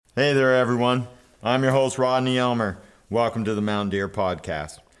Hey there, everyone. I'm your host, Rodney Elmer. Welcome to the Mountain Deer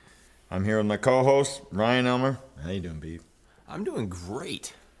Podcast. I'm here with my co-host, Ryan Elmer. How you doing, Beef? I'm doing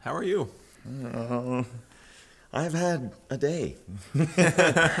great. How are you? I've had a day.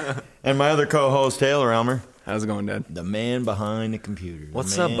 And my other co-host, Taylor Elmer. How's it going, Dad? The man behind the computer.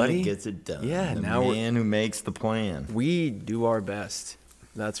 What's the up, man buddy? That gets it done. Yeah, the now man who makes the plan. We do our best.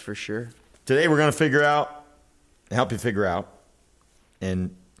 That's for sure. Today we're going to help you figure out,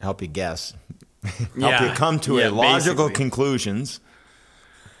 and help you guess, help you come to a logical conclusions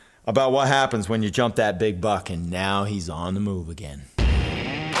about what happens when you jump that big buck, and now he's on the move again.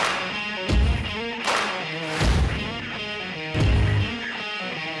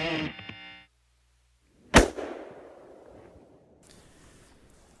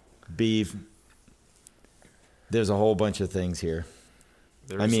 Beef, there's a whole bunch of things here.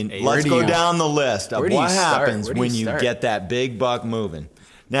 Let's go down the list of what happens when you get that big buck moving.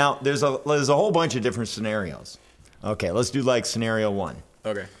 Now, there's a whole bunch of different scenarios. Okay, let's do like scenario one.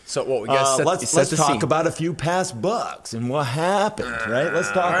 Okay. So what we got? Let's talk about a few past bucks and what happened, right? Let's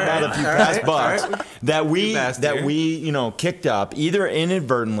talk about a few past bucks that we kicked up either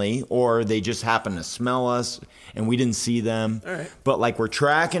inadvertently or they just happened to smell us and we didn't see them. All right. But like we're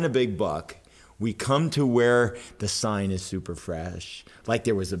tracking a big buck, we come to where the sign is super fresh, like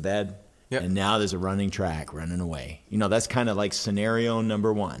there was a bed. Yep. And now there's a running track running away. That's kind of like scenario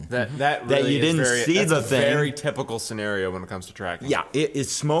number one. That really you didn't see the thing. Very typical scenario when it comes to tracking. Yeah, it's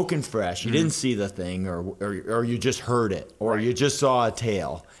smoking fresh. You didn't see the thing, or you just heard it, or you just saw a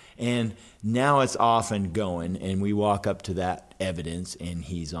tail, and now it's off and going. And we walk up to that evidence, and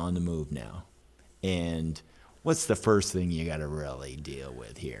he's on the move now. And what's the first thing you got to really deal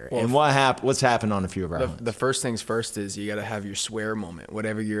with here? Well, and what's happened on a few of our hunts? The first things first is you got to have your swear moment.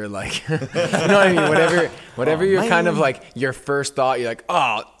 Whatever you're like, you know what I mean? Whatever you're kind of like your first thought. You're like,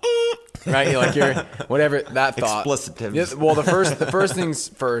 right? You're like whatever that thought. Explicitives. Yeah, well, the first things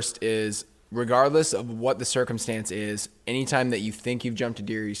first is regardless of what the circumstance is. Anytime that you think you've jumped a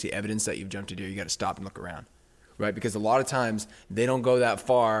deer, you see evidence that you've jumped a deer, you got to stop and look around, right? Because a lot of times they don't go that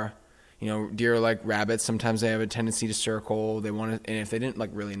far. Deer are like rabbits. Sometimes they have a tendency to circle. They want to, and if they didn't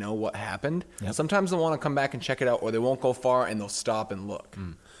really know what happened, sometimes they'll want to come back and check it out, or they won't go far and they'll stop and look.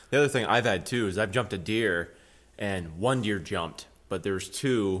 The other thing I've had too is I've jumped a deer, and one deer jumped, but there's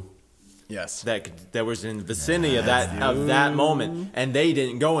two. Yes. That was in the vicinity of that moment, and they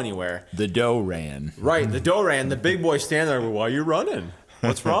didn't go anywhere. The doe ran. Right, the doe ran. The big boy standing there. Why are you running?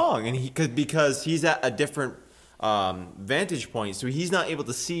 What's wrong? And because he's at a different vantage point, so he's not able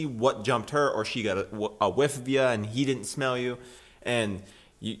to see what jumped her, or she got a whiff of you and he didn't smell you, and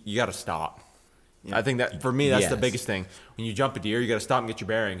you got to stop. Yeah. I think that for me that's the biggest thing. When you jump a deer, you got to stop and get your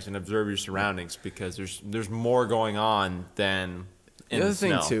bearings and observe your surroundings, because there's more going on than in the other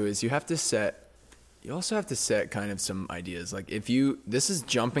thing smell. too is you also have to set kind of some ideas. Like this is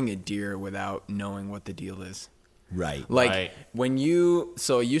jumping a deer without knowing what the deal is. Right. When you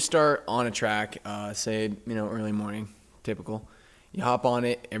start on a track, say, early morning, typical. You hop on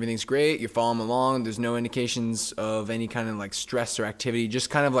it, everything's great, you're following along, there's no indications of any kind of like stress or activity, just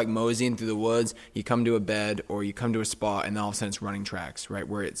kind of like moseying through the woods. You come to a bed or you come to a spot, and then all of a sudden it's running tracks, right?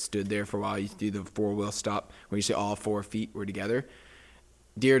 Where it stood there for a while, you do the 4-wheel stop where you say all 4 feet were together.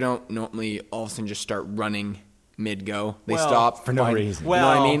 Deer don't normally all of a sudden just start running mid-go. They stop for no reason. You know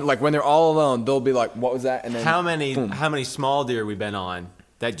what I mean? Like when they're all alone, they'll be like, "What was that?" And then how many small deer we've been on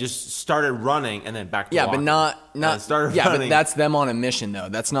that just started running and then back to walking? But not started yeah, running. but that's them on a mission though.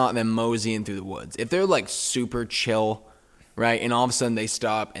 That's not them moseying through the woods. If they're like super chill, right, and all of a sudden they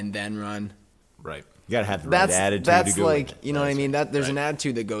stop and then run, right? You gotta have the right attitude. That's to go like with it. you know what I mean. There's an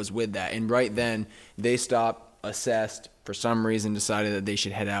attitude that goes with that, and right then they stop, assessed for some reason, decided that they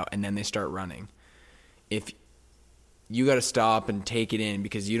should head out, and then they start running. If you got to stop and take it in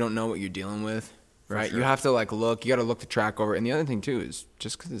because you don't know what you're dealing with, right? Sure. You have to look. You got to look the track over. And the other thing too is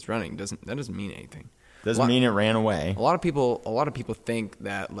just because it's running doesn't mean anything. Doesn't mean it ran away. A lot of people think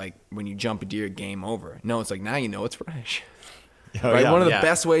that when you jump a deer, game over. No, it's now you know it's fresh. Right? One of the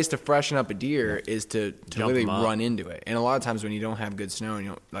best ways to freshen up a deer is to really run into it. And a lot of times when you don't have good snow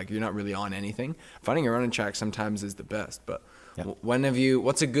and you're not really on anything, finding a running track sometimes is the best. But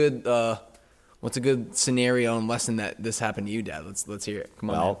what's a good scenario and lesson that this happened to you, Dad? Let's hear it.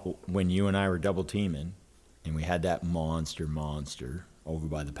 Come on. Well, when you and I were double teaming, and we had that monster over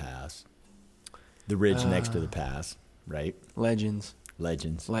by the pass, the ridge next to the pass, right? Legends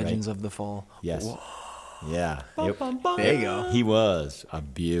right? of the fall. Yes. Whoa. Yeah. There you go. He was a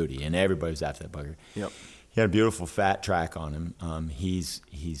beauty, and everybody was after that bugger. Yep. He had a beautiful fat track on him. He's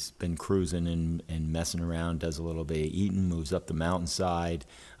been cruising and messing around, does a little bit of eating, moves up the mountainside,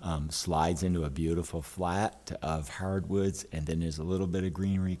 slides into a beautiful flat of hardwoods, and then there's a little bit of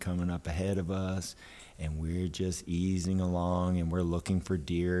greenery coming up ahead of us, and we're just easing along, and we're looking for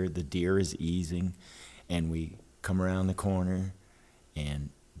deer. The deer is easing, and we come around the corner, and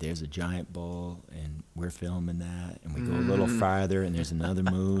there's a giant bull, and we're filming that, and we go a little farther, and there's another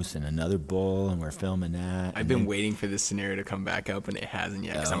moose and another bull, and we're filming that. I've been waiting for this scenario to come back up, and it hasn't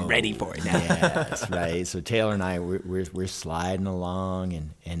yet because I'm ready for it now. Yes, right. So Taylor and I, we're sliding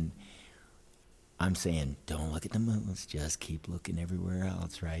along, and I'm saying, don't look at the moose, just keep looking everywhere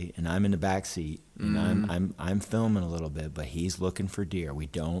else, right? And I'm in the back seat, and I'm filming a little bit, but he's looking for deer. We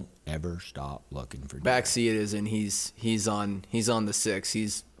don't ever stop looking for deer. Backseat it is, and he's on the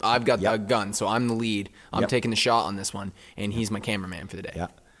 6. I've got the gun, so I'm the lead. I'm taking the shot on this one, and he's my cameraman for the day. Yeah.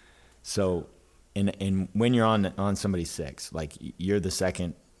 So, and when you're on somebody's 6, like you're the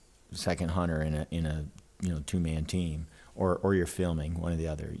second hunter in a 2-man team, or you're filming, one or the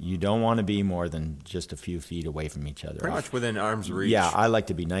other. You don't want to be more than just a few feet away from each other. Pretty much within arm's reach. Yeah, I like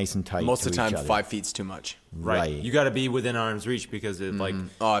to be nice and tight. Most of the time, each other. 5 feet's too much. Right. You got to be within arm's reach because it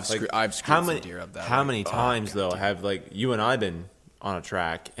I've screwed some deer up that How way. many times though have like you and I been on a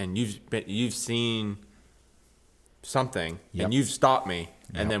track and you've seen something and you've stopped me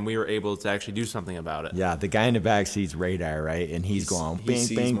and then we were able to actually do something about it. Yeah, the guy in the back seat's radar, right? And he's going he bing,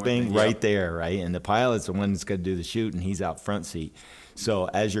 sees bing, more bing, things. right there, right? And the pilot's the one that's going to do the shoot, and he's out front seat. So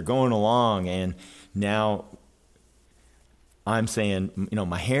as you're going along, and now I'm saying,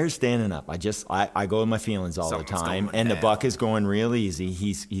 my hair's standing up. I go with my feelings all Something's the time, going and the down. buck is going real easy.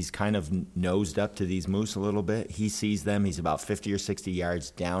 He's kind of nosed up to these moose a little bit. He sees them. He's about 50 or 60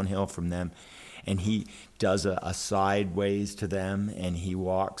 yards downhill from them. And he does a sideways to them, and he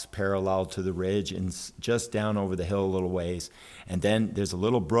walks parallel to the ridge and just down over the hill a little ways. And then there's a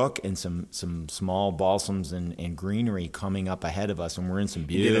little brook and some small balsams and greenery coming up ahead of us, and we're in some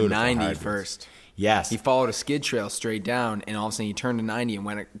He beautiful did a 90 hardwoods. first. Yes. He followed a skid trail straight down, and all of a sudden he turned to 90 and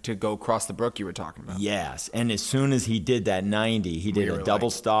went to go across the brook you were talking about. Yes, and as soon as he did that 90, he did We a were double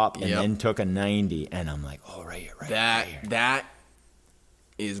like, stop and yep. then took a 90, and I'm like, oh, right here, right here. That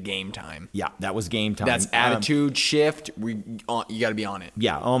is game time. Yeah, that was game time. That's attitude shift. You got to be on it.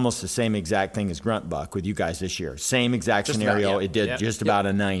 Yeah, almost the same exact thing as Grunt Buck with you guys this year. Same exact Just scenario. about, yeah. It did Yep. just about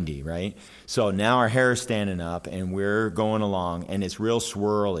a 90, right? So now our hair is standing up, and we're going along, and it's real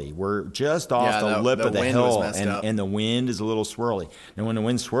swirly. We're just off Yeah, the the- lip the of the wind was hill, messed up. and the wind is a little swirly. And when the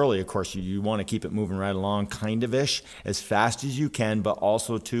wind's swirly, of course, you want to keep it moving right along, kind of-ish, as fast as you can, but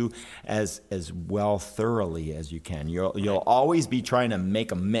also, too, as well thoroughly as you can. You'll always be trying to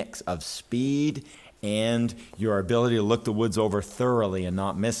make a mix of speed and your ability to look the woods over thoroughly and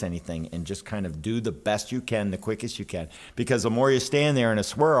not miss anything, and just kind of do the best you can, the quickest you can. Because the more you stand there in a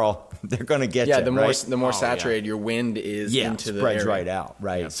swirl, they're going to get you. Yeah, the right? more saturated your wind is into the spreads area. right out,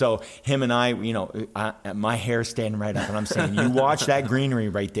 right? So him and I, my hair's standing right up, and I'm saying, you watch that greenery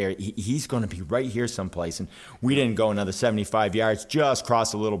right there. He's going to be right here someplace. And we didn't go another 75 yards, just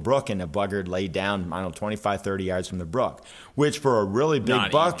crossed a little brook, and the bugger laid down, 25, 30 yards from the brook, which for a really big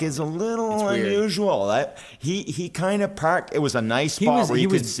Not buck even. is a little It's weird. unusual. He kind of parked. It was a nice spot where you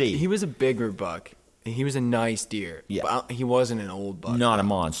could see. He was a bigger buck. He was a nice deer. Yeah. But he wasn't an old buck. Not a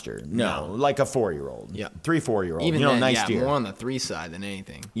monster. No, like a 4-year-old. Yeah. 3-4-year-old. Even then, then, nice deer. more on the 3 side than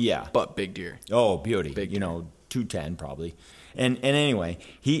anything. Yeah. But big deer. Oh, beauty. Big 210 probably. And anyway,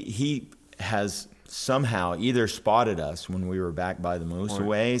 he has somehow either spotted us when we were back by the moose a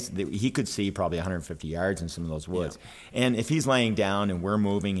ways. He could see probably 150 yards in some of those woods. Yeah. And if he's laying down and we're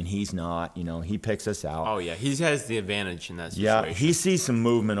moving and he's not, he picks us out. Oh yeah, he has the advantage in that situation. Yeah, he sees some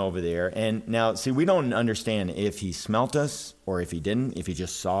movement over there. And now, see, we don't understand if he smelt us or if he didn't, if he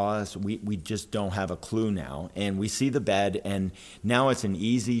just saw us. We just don't have a clue now. And we see the bed, and now it's an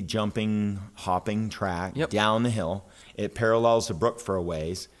easy jumping, hopping track down the hill. It parallels the brook for a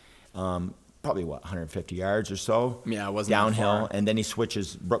ways. Probably, 150 yards or so? Yeah, it wasn't that downhill, far. and then he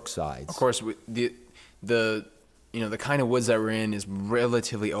switches brook sides. Of course, the kind of woods that we're in is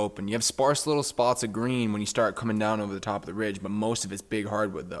relatively open. You have sparse little spots of green when you start coming down over the top of the ridge, but most of it's big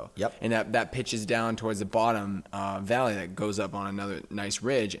hardwood, though. Yep. And that pitches down towards the bottom valley that goes up on another nice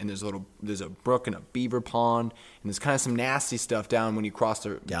ridge, and there's a brook and a beaver pond, and there's kind of some nasty stuff down when you cross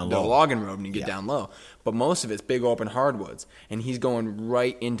the logging road and you get down low. But most of it's big open hardwoods, and he's going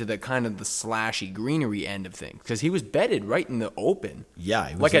right into the kind of the slashy greenery end of things because he was bedded right in the open. Yeah,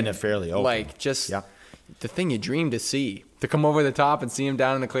 he was in it fairly open. Like just. Yeah. The thing you dream to see To come over the top and see him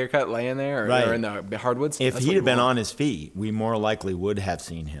down in the clear cut laying there, or, Right. or in the hardwoods. If That's he'd what have you been want. on his feet, we more likely would have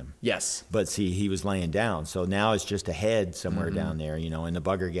seen him. Yes. But see, he was laying down. So now it's just a head somewhere down there, and the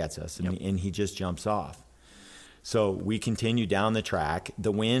bugger gets us, and he just jumps off. So we continue down the track.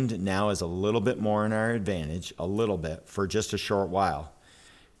 The wind now is a little bit more in our advantage, a little bit, for just a short while,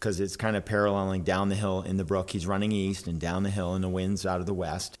 because it's kind of paralleling down the hill in the brook. He's running east and down the hill, and the wind's out of the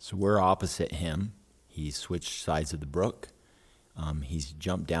west. So we're opposite him. He's switched sides of the brook. He's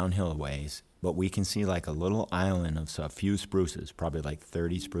jumped downhill a ways, but we can see like a little island of a few spruces, probably like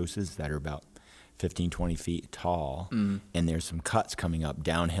 30 spruces that are about 15, 20 feet tall, and there's some cuts coming up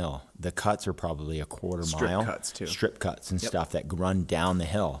downhill. The cuts are probably a quarter Strip mile. cuts, too. Strip cuts and stuff that run down the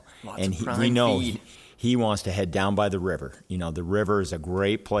hill. Lots and of we prime know feed. he wants to head down by the river. The river is a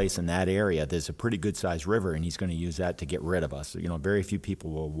great place in that area. There's a pretty good-sized river, and he's going to use that to get rid of us. Very few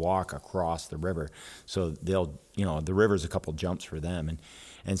people will walk across the river. So the river's a couple jumps for them.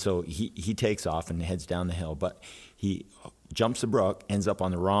 And so he takes off and heads down the hill. But he jumps the brook, ends up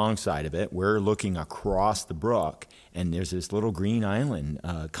on the wrong side of it. We're looking across the brook, and there's this little green island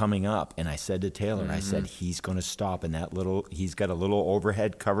coming up. And I said to Taylor, I said, he's going to stop in he's got a little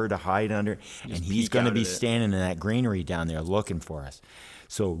overhead cover to hide under, and he's peek going to out be of it. standing in that greenery down there looking for us.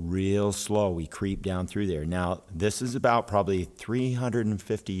 So real slow, we creep down through there. Now, this is about probably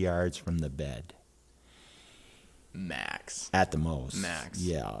 350 yards from the bed. Max. At the most. Max.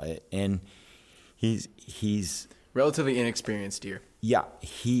 Yeah. And he's Relatively inexperienced deer. yeah,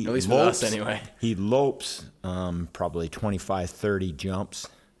 he At least with us, anyway. He lopes probably 25, 30 jumps,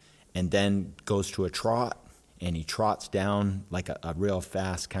 and then goes to a trot, and he trots down like a real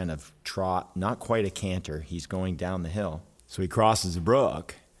fast kind of trot, not quite a canter. He's going down the hill. So he crosses the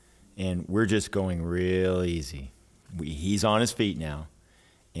brook, and we're just going real easy. He's on his feet now,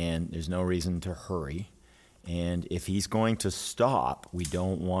 and there's no reason to hurry. And if he's going to stop, we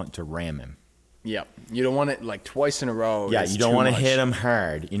don't want to ram him. Yep. You don't want it like twice in a row. Yeah, It's you don't too want to much. hit him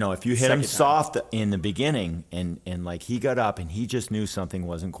hard. If you hit him Second time. soft in the beginning and like he got up and he just knew something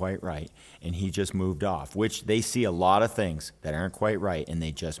wasn't quite right and he just moved off, which they see a lot of things that aren't quite right and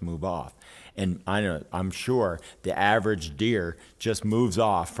they just move off. And I'm sure the average deer just moves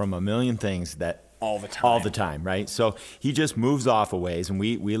off from a million things that All the time. all the time, right? So he just moves off a ways, and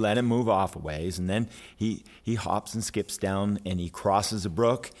we let him move off a ways, and then he hops and skips down, and he crosses a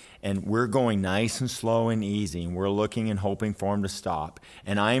brook, and we're going nice and slow and easy, and we're looking and hoping for him to stop.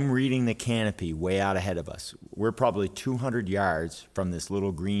 And I'm reading the canopy way out ahead of us. We're probably 200 yards from this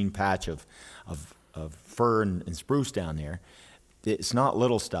little green patch of fir and spruce down there. It's not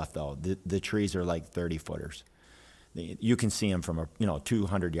little stuff, though. The trees are like 30-footers. You can see him from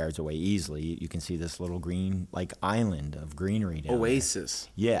 200 yards away easily. You can see this little green island of greenery down there. Oasis.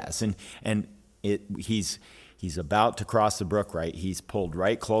 Yes, and he's about to cross the brook. Right, he's pulled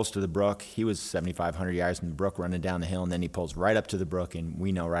right close to the brook. He was 7,500 yards from the brook, running down the hill, and then he pulls right up to the brook, and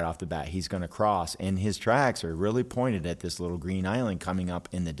we know right off the bat he's going to cross. And his tracks are really pointed at this little green island coming up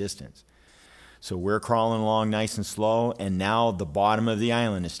in the distance. So we're crawling along nice and slow, and now the bottom of the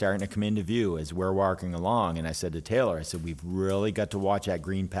island is starting to come into view as we're walking along. And I said to Taylor, we've really got to watch that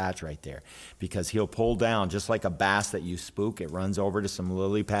green patch right there, because he'll pull down just like a bass that you spook. It runs over to some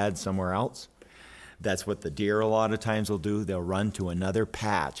lily pad somewhere else. That's what the deer a lot of times will do. They'll run to another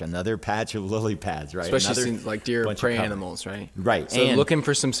patch of lily pads, right? Especially Another since like deer bunch of prey cover. animals, right? Right. So And looking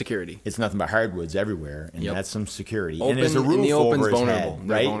for some security. it's nothing but hardwoods everywhere, and Yep. that's some security. Open- and there's a and roof the open's over his vulnerable. head,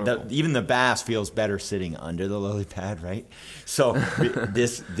 They're right? vulnerable. Even the bass feels better sitting under the lily pad, right? So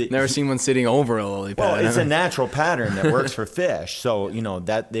Never seen one sitting over a lily pad. Well, it's a natural pattern that works for fish, so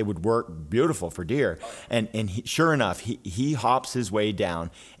that they would work beautiful for deer. And sure enough, he hops his way down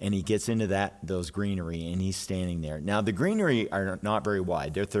and he gets into those greenery and he's standing there. Now the greenery are not very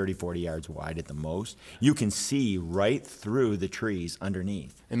wide; they're 30, 40 yards wide at the most. You can see right through the trees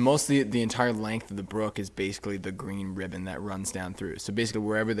underneath. And mostly the entire length of the brook is basically the green ribbon that runs down through. So basically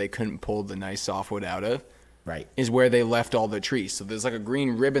wherever they couldn't pull the nice softwood out of Right. is where they left all the trees. So there's like a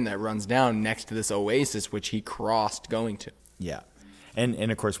green ribbon that runs down next to this oasis, which he crossed going to. Yeah.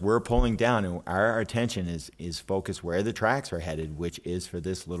 And of course, we're pulling down, and our attention is focused where the tracks are headed, which is for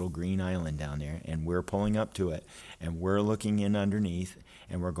this little green island down there. And we're pulling up to it, and we're looking in underneath,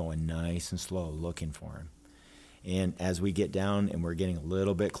 and we're going nice and slow looking for him. And as we get down and we're getting a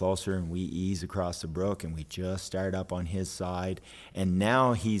little bit closer, and we ease across the brook, and we just start up on his side, and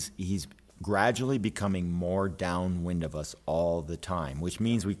now he's gradually becoming more downwind of us all the time, which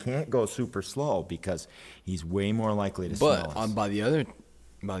means we can't go super slow because he's way more likely to smell But us. by the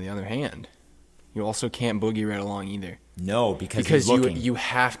other hand, You also can't boogie right along either. No, because Because he's looking. you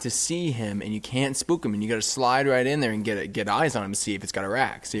have to see him, and you can't spook him, and you got to slide right in there and get eyes on him to see if it's got a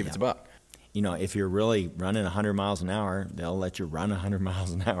rack, see if it's a buck. You know, if you're really running 100 miles an hour, they'll let you run 100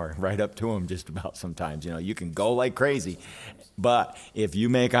 miles an hour right up to them just about sometimes. You know, you can go like crazy. But if you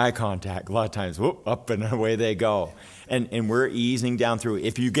make eye contact, a lot of times, whoop, up and away they go. And we're easing down through.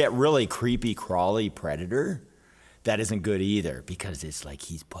 If you get really creepy, crawly predator, that isn't good either because it's like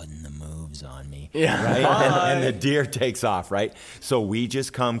he's putting the moves on me. Yeah. Right? And the deer takes off, right? So we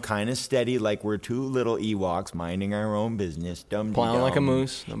just come kind of steady like we're two little Ewoks minding our own business. Plowing like a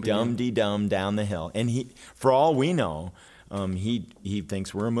moose. Dum-de-dum down the hill. And he, for all we know, he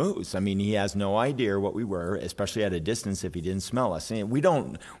thinks we're a moose. I mean, he has no idea what we were, especially at a distance if he didn't smell us. And we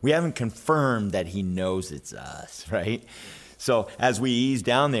haven't confirmed that he knows it's us, right? So as we ease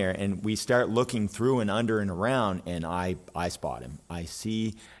down there and we start looking through and under and around, and I spot him. I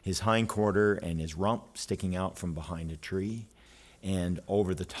see his hindquarter and his rump sticking out from behind a tree. And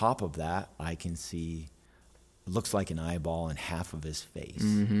over the top of that, I can see, it looks like an eyeball and half of his face.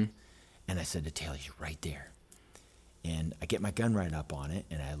 Mm-hmm. And I said to Taylor, he's right there. And I get my gun right up on it,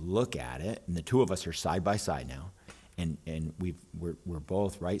 and I look at it, and the two of us are side by side now. And we're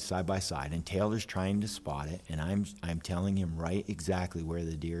both right side by side, and Taylor's trying to spot it, and I'm telling him right exactly where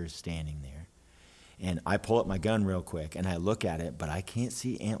the deer is standing there. And I pull up my gun real quick, and I look at it, but I can't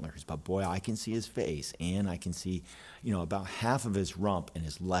see antlers. But boy, I can see his face, and I can see, about half of his rump and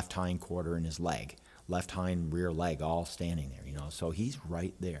his left hind quarter and his leg, left hind rear leg, all standing there. So he's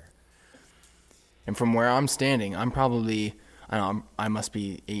right there. And from where I'm standing, I'm probably, I must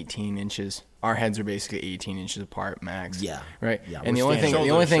be 18 inches. Our heads are basically 18 inches apart, max. Yeah. Right. Yeah, and the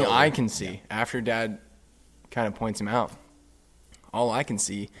only thing I can see after Dad kind of points him out, all I can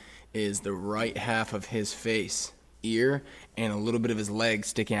see is the right half of his face, ear, and a little bit of his leg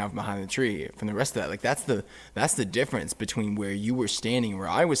sticking out behind the tree. From the rest of that, like that's the difference between where you were standing and where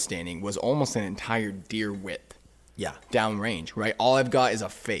I was standing was almost an entire deer width. Yeah. Downrange, right? All I've got is a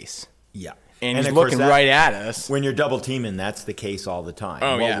face. Yeah. And he's looking right at us. When you're double teaming, that's the case all the time.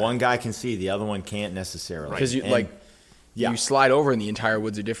 Oh, yeah. One guy can see, the other one can't necessarily. Because you slide over and the entire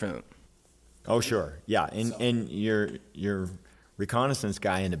woods are different. Oh, sure. Yeah. And your reconnaissance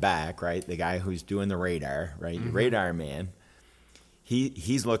guy in the back, right? The guy who's doing the radar, right? Your radar man,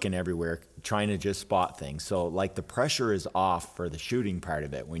 he's looking everywhere, trying to just spot things. So, like, the pressure is off for the shooting part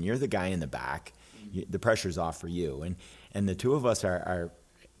of it. When you're the guy in the back, the pressure's off for you. And the two of us are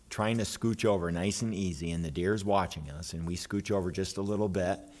trying to scooch over nice and easy, and the deer's watching us, and we scooch over just a little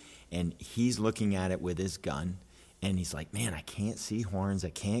bit, and he's looking at it with his gun, and he's like, man, I can't see horns, I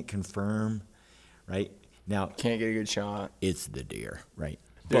can't confirm, right? Now, Can't get a good shot. it's the deer, right?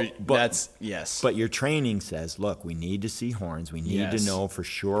 Yes. But your training says, look, we need to see horns, we need to know for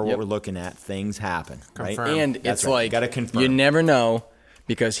sure what we're looking at, things happen, right? Confirm. And That's it's right. like, Gotta confirm. you never know,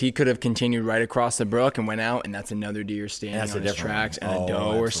 because he could have continued right across the brook and went out, and that's another deer standing That's a on his different tracks one. and a Oh, doe or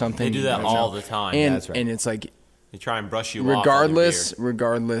absolutely. something. They do that You don't all know. the time. And, That's right. and it's like, They try and brush you regardless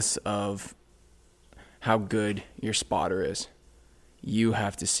off. of how good your spotter is, you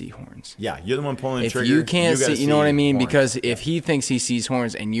have to see horns. Yeah, you're the one pulling the If trigger. you can't gotta see, you know what I mean? horns. Because if he thinks he sees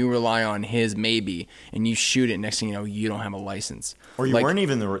horns and you rely on his maybe, and you shoot it, next thing you know, you don't have a license. Or you Like, weren't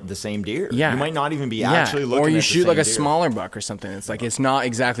even the same deer. Yeah. You might not even be actually looking or you at the shoot same like a deer. smaller buck or something. It's like it's not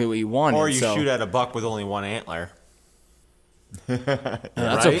exactly what you wanted. Or you so, shoot at a buck with only one antler. that's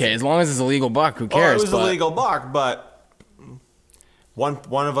right? okay as long as it's a legal buck. Who Or cares? it was But- a legal buck, but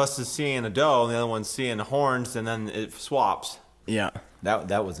one of us is seeing a doe and the other one's seeing the horns, and then it swaps. Yeah.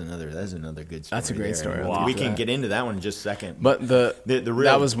 That's another good story. That's a great there. story. And I'll we get to can that. get into that one in just a second. But the real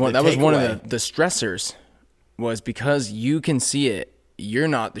that was one of takeaway- the stressors was because you can see it, you're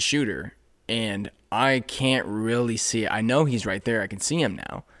not the shooter, and I can't really see it. I know he's right there. I can see him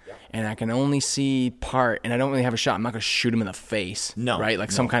now. And I can only see part, and I don't really have a shot. I'm not going to shoot him in the face, No, right? Like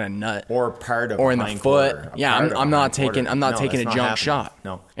no. some kind of nut, or part of or in a the hind foot. quarter, a Yeah, part of I'm a not hind quarter. taking. I'm not No, taking a that's junk not shot. happening.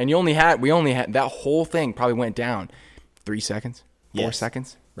 No. And we only had that whole thing probably went down 3 seconds, 4 Yes.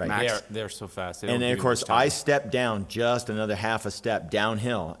 seconds, Right. max. They're so fast. And then, of course, I step down just another half a step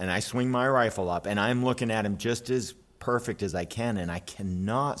downhill, and I swing my rifle up, and I'm looking at him just as perfect as I can, and I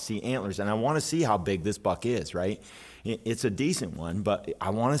cannot see antlers. And I want to see how big this buck is, right? It's a decent one, but I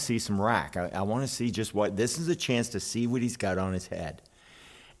want to see some rack. I want to see just what – this is a chance to see what he's got on his head.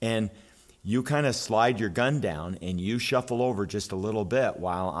 And you kind of slide your gun down, and you shuffle over just a little bit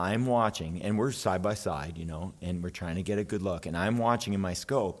while I'm watching. And we're side by side, and we're trying to get a good look. And I'm watching in my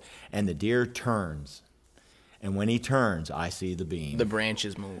scope, and the deer turns. And when he turns, I see the beam. The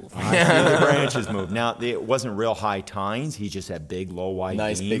branches move. I see the branches move. Now, it wasn't real high tines. He just had big, low, wide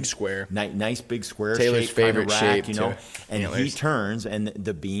Nice beams. big square. Nice big square Taylor's shape, kinda favorite rack, shape, you know. too. And he Antlers. turns, and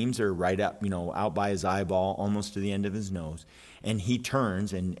the beams are right up, out by his eyeball, almost to the end of his nose. And he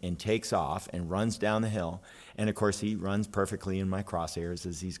turns and takes off and runs down the hill. And, of course, he runs perfectly in my crosshairs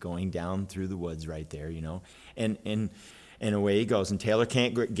as he's going down through the woods right there, And away he goes. And Taylor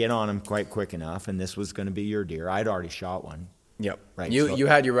can't get on him quite quick enough. And this was going to be your deer. I'd already shot one. Yep. Right, You so- you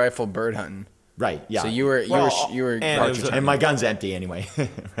had your rifle bird hunting. Right. Yeah. So you were and it was cartridge and my gun's empty anyway.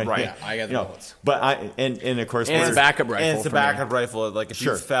 Right. Yeah, I got the bullets. But and of course And It's a we're- backup rifle. And it's a for me. backup rifle. Like if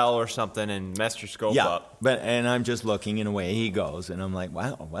Sure. you fell or something and messed your scope yeah. up. And I'm just looking, and away he goes, and I'm like,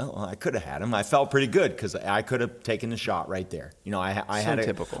 well, I could have had him. I felt pretty good because I could have taken the shot right there. I So had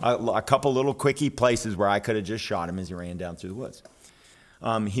typical. a couple little quickie places where I could have just shot him as he ran down through the woods.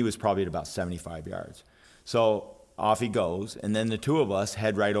 He was probably at about 75 yards. So off he goes, and then the two of us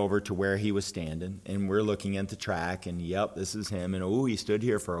head right over to where he was standing, and we're looking at the track, and yep, this is him. And he stood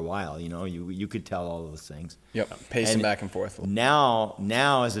here for a while. You could tell all those things. Yep. Pacing And back and forth.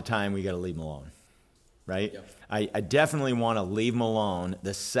 Now is the time we got to leave him alone, right? Yep. I definitely want to leave him alone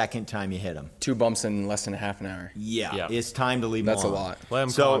the second time you hit him. 2 bumps in less than a half an hour. Yeah, Yeah. it's time to leave him That's a alone. lot. Let him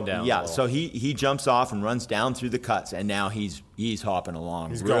so, calm down a Yeah, little. so he jumps off and runs down through the cuts, and now he's hopping along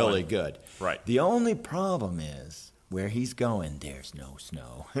He's really going. good. Right. The only problem is where he's going, there's no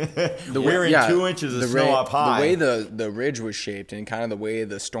snow. The We're in 2 inches of snow up high. The way the ridge was shaped and kind of the way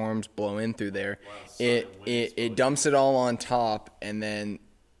the storms blow in through there, it dumps it all on top, and then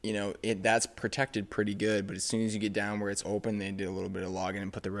that's protected pretty good. But as soon as you get down where it's open, they did a little bit of logging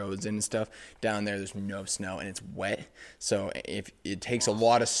and put the roads in and stuff. Down there's no snow and it's wet, so if it takes a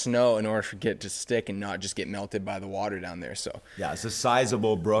lot of snow in order for it to stick and not just get melted by the water down there. So Yeah, it's a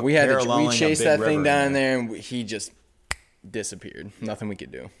sizable brook. we paralleling a chased big that thing river down there, and he just disappeared. Nothing we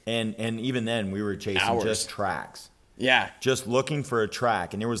could do. And even then, we were chasing Hours. just tracks. Yeah. Just looking for a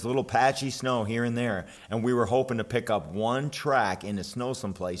track, and there was little patchy snow here and there, and we were hoping to pick up one track in the snow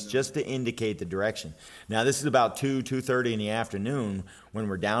someplace just to indicate the direction. Now this is about 2:30 in the afternoon when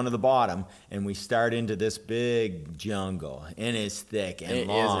we're down to the bottom, and we start into this big jungle, and it's thick and It is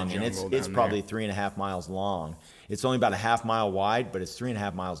a long, and jungle it's down probably there. 3.5 miles long. It's only about a half mile wide, but it's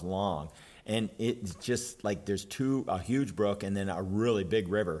 3.5 miles long, and it's just like there's a huge brook and then a really big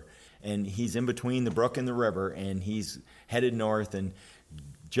river. And he's in between the brook and the river, and he's headed north and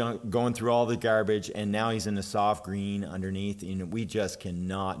going through all the garbage, and now he's in the soft green underneath. We just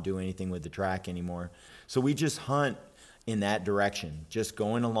cannot do anything with the track anymore. So we just hunt in that direction, just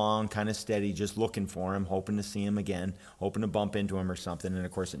going along kind of steady, just looking for him, hoping to see him again, hoping to bump into him or something. And,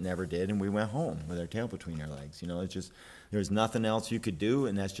 of course, it never did, and we went home with our tail between our legs. It's just there's nothing else you could do,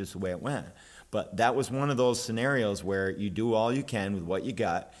 and that's just the way it went. But that was one of those scenarios where you do all you can with what you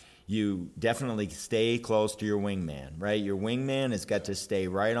got. You definitely stay close to your wingman, right? Your wingman has got to stay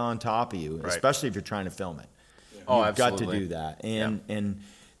right on top of you, Right. especially if you're trying to film it. Oh, You've got to absolutely. do that. And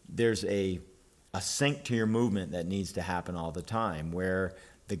there's a sync to your movement that needs to happen all the time, where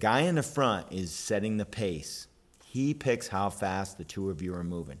the guy in the front is setting the pace. He picks how fast the two of you are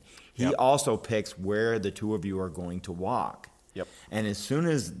moving. He Yep. also picks where the two of you are going to walk. Yep. And as soon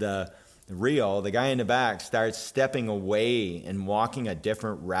as the the guy in the back, starts stepping away and walking a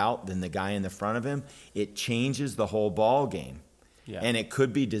different route than the guy in the front of him, it changes the whole ball game. Yeah. And it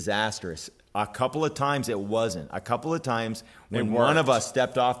could be disastrous. A couple of times it wasn't. A couple of times when It one of worked. us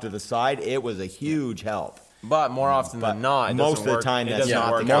stepped off to the side, it was a huge help. But more often But than not, it most doesn't of the work- time it that's doesn't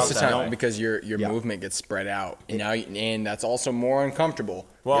not work the most out of the that time way. because your Yeah. movement gets spread out, and and that's also more uncomfortable.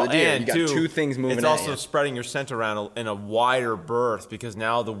 Well, The other day, and you got too, two things moving. It's at also you. spreading your scent around in a wider berth because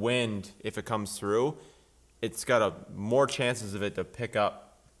now the wind, if it comes through, it's got more chances of it to pick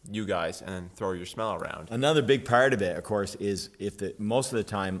up you guys and then throw your smell around. Another big part of it, of course, is most of the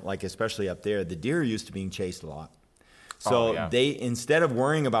time, like especially up there, the deer are used to being chased a lot. So Oh, yeah. they, instead of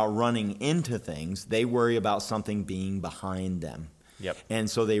worrying about running into things, they worry about something being behind them. Yep. And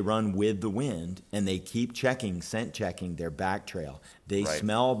so they run with the wind, and they keep scent checking their back trail. They Right.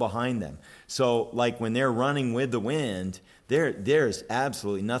 smell behind them. So like when they're running with the wind, there's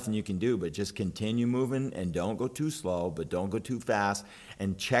absolutely nothing you can do but just continue moving, and don't go too slow, but don't go too fast,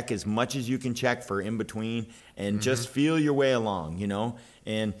 and check as much as you can check for in between, and just feel your way along,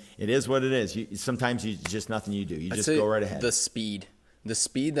 And it is what it is. Sometimes just nothing you do. You I'd just say go right ahead. The speed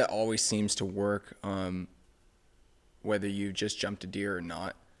that always seems to work, whether you just jumped a deer or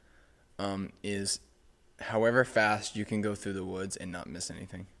not, is however fast you can go through the woods and not miss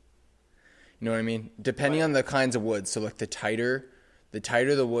anything. You know what I mean? Depending on the kinds of woods. So like the tighter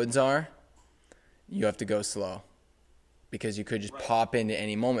the woods are, you have to go slow because you could just pop into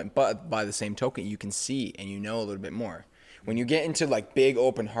any moment. But by the same token, you can see and you know a little bit more. When you get into like big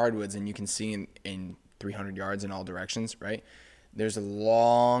open hardwoods and you can see in 300 yards in all directions, right? There's a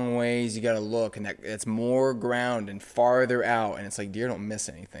long ways you got to look, and that's more ground and farther out, and it's like deer don't miss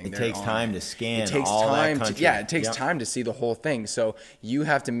anything. It They're takes on time it. to scan It takes all that time country. yeah, it takes Yep. time to see the whole thing. So you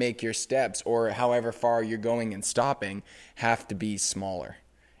have to make your steps, or however far you're going and stopping, have to be smaller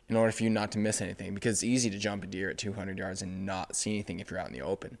in order for you not to miss anything. Because it's easy to jump a deer at 200 yards and not see anything if you're out in the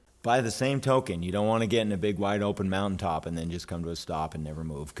open. By the same token, you don't want to get in a big wide open mountaintop and then just come to a stop and never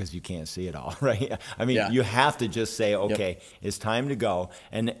move because you can't see it all, right? I mean, Yeah. you have to just say, okay, it's time to go.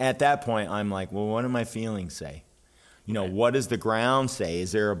 And at that point, I'm like, well, what do my feelings say? You know, what does the ground say?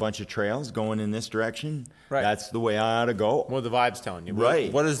 Is there a bunch of trails going in this direction? Right. That's the way I ought to go. What are the vibes telling you?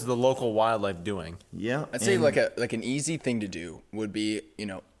 Right. What is the local wildlife doing? Yeah. I'd say and- like an easy thing to do would be,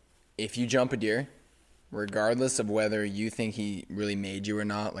 if you jump a deer, regardless of whether you think he really made you or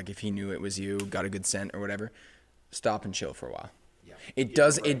not, like if he knew it was you, got a good scent or whatever, stop and chill for a while. Yeah. It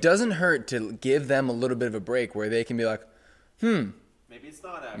doesn't hurt to give them a little bit of a break where they can be like, Maybe it's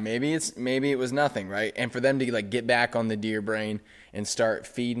not actually. maybe it was nothing, right? And for them to like get back on the deer brain and start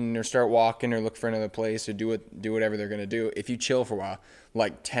feeding or start walking or look for another place or do whatever they're going to do. If you chill for a while,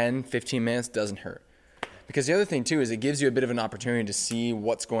 like 10, 15 minutes doesn't hurt. Because the other thing, too, is it gives you a bit of an opportunity to see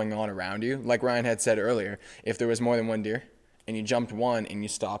what's going on around you. Like Ryan had said earlier, if there was more than one deer and you jumped one and you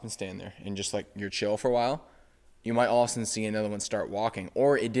stop and stand there and just like you're chill for a while, you might all of a sudden see another one start walking.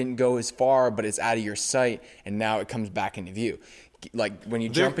 Or it didn't go as far, but it's out of your sight and now it comes back into view. Like when you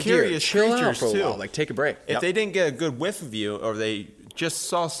They're jump a deer, curious chill out creatures, for a too. while. Like take a break. If they didn't get a good whiff of you or they just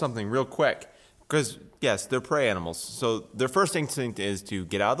saw something real quick, because, yes, they're prey animals. So their first instinct is to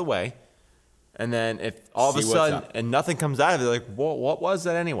get out of the way. And then if all of a See what's sudden up. and nothing comes out of it, they're like, well, what was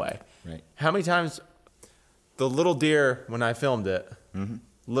that anyway? Right. How many times the little deer, when I filmed it,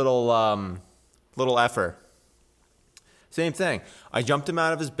 little effer, same thing. I jumped him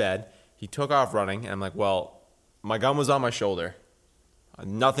out of his bed. He took off running. And I'm like, well, my gun was on my shoulder.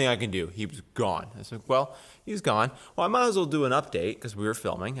 Nothing I can do. He was gone. I said, well, he's gone. Well, I might as well do an update because we were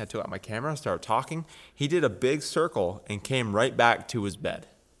filming. I took out my camera, started talking. He did a big circle and came right back to his bed.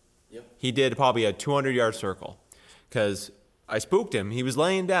 He did probably a 200-yard circle because I spooked him. He was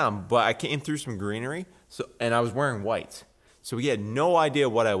laying down, but I came through some greenery, and I was wearing white. So he had no idea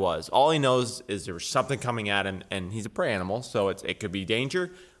what I was. All he knows is there was something coming at him, and he's a prey animal, so it could be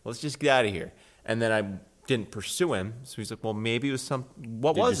danger. Let's just get out of here. And then I didn't pursue him, so he's like, well, maybe it was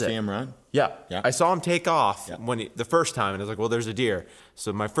what Did was you it? see him run? Yeah. Yeah. I saw him take off Yeah. the first time, and I was like, well, there's a deer.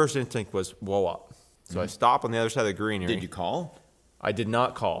 So my first instinct was, whoa up. So I stopped on the other side of the greenery. Did you call? I did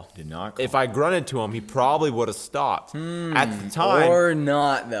not call. Did not call. If I grunted to him, he probably would have stopped at the time, Or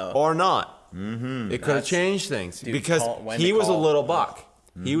not, though. or not. Mm-hmm. It could have changed things Dude, because when he to was a call. little buck.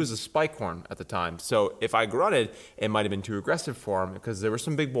 He was a spike horn at the time. So if I grunted, it might have been too aggressive for him because there were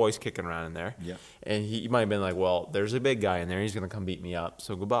some big boys kicking around in there. Yeah. And he might have been like, well, there's a big guy in there. He's going to come beat me up.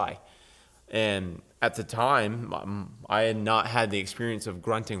 So goodbye. And at the time, I had not had the experience of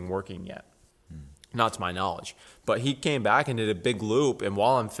grunting working yet. Not to my knowledge. But he came back and did a big loop, and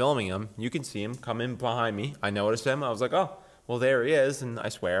while I'm filming him, you can see him come in behind me. I noticed him. I was like, oh, well, there he is, and I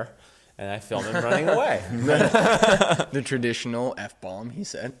swear. And I filmed him running away. The traditional F-bomb, he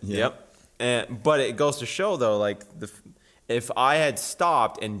said. Yep. But it goes to show, though, like, if I had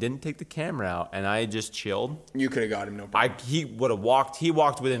stopped and didn't take the camera out and I had just chilled, You could have got him, no problem. he would have walked. He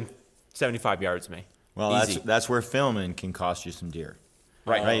walked within 75 yards of me. Well, Easy. that's where filming can cost you some deer.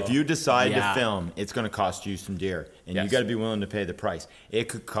 Right. Right. If you decide Yeah. to film, it's going to cost you some deer, and you Yes. got to be willing to pay the price. It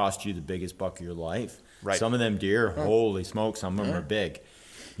could cost you the biggest buck of your life. Right. Some of them deer, holy smoke, some of them are big,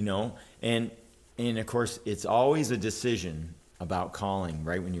 and of course it's always a decision about calling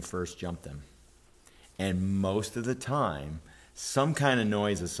right when you first jump them, and most of the time, some kind of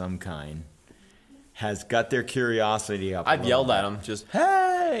noise of some kind has got their curiosity up. a I've little yelled bit. at him, just,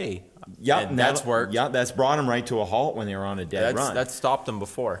 hey. Yeah, And that's worked. Yeah, that's brought them right to a halt when they were on a dead run. That's stopped him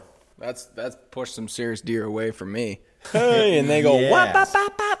before. That's pushed some serious deer away from me. Hey, and they go, Yes. whap, bap,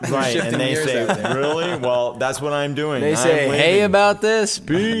 bap, bap. Right, Shifting and they gears say, out there. really? Well, that's what I'm doing. They I'm say, hey leaving." about this,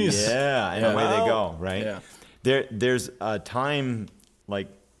 peace. Yeah, and away they go, right? Yeah. There's a time, like,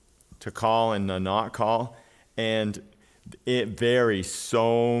 to call and to not call, and it varies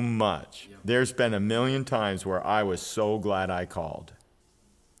so much. There's been a million times where I was so glad I called.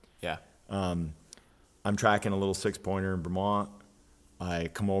 Yeah. I'm tracking a little 6-pointer in Vermont. I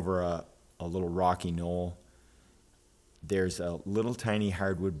come over a little rocky knoll. There's a little tiny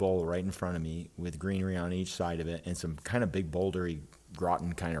hardwood bowl right in front of me with greenery on each side of it and some kind of big bouldery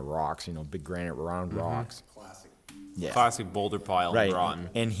Groton kind of rocks, big granite round rocks. Yeah. Classic boulder pile in Groton.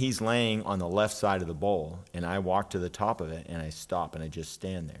 And he's laying on the left side of the bowl, and I walk to the top of it, and I stop, and I just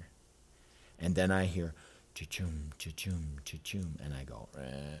stand there. And then I hear, cha-chum, cha-chum, cha-chum, and I go,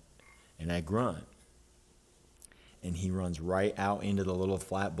 and I grunt. And he runs right out into the little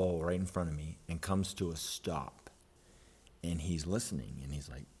flat bowl right in front of me and comes to a stop. And he's listening, and he's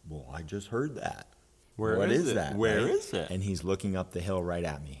like, well, I just heard that. What is that? Where is it? And he's looking up the hill right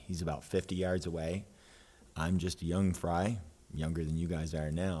at me. He's about 50 yards away. I'm just a young fry, younger than you guys are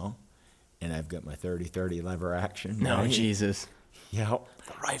now, and I've got my 30-30 lever action. No, right? Jesus. Yep.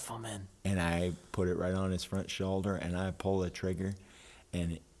 The rifleman. And I put it right on his front shoulder, and I pull the trigger,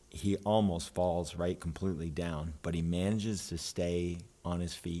 and he almost falls right completely down, but he manages to stay on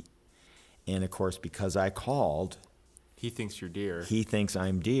his feet. And, of course, because I called, He thinks you're deer. he thinks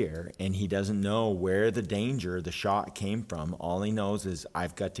I'm deer, and he doesn't know where the shot came from. All he knows is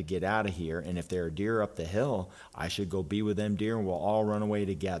I've got to get out of here, and if there are deer up the hill, I should go be with them deer, and we'll all run away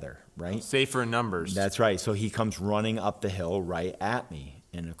together, right? Safer in numbers. That's right. So he comes running up the hill right at me.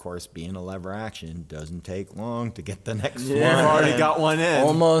 And, of course, being a lever action doesn't take long to get the next one. You've already got one in.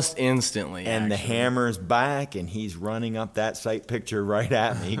 Almost instantly. And the actually. hammer's back, and he's running up that sight picture right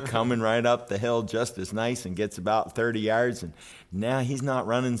at me, coming right up the hill just as nice, and gets about 30 yards. And now he's not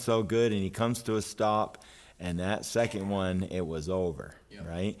running so good, and he comes to a stop. And that second one, it was over,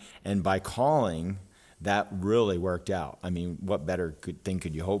 right? And by calling, that really worked out. I mean, what better thing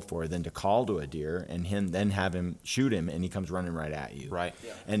could you hope for than to call to a deer and then have him shoot him, and he comes running right at you. Right.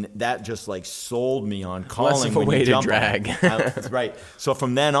 Yeah. And that just sold me on calling Less of a when way you to jump drag. That's right. So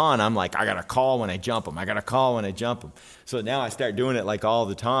from then on, I'm like, I got to call when I jump him. I got to call when I jump him. So now I start doing it all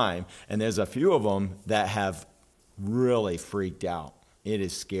the time. And there's a few of them that have really freaked out. It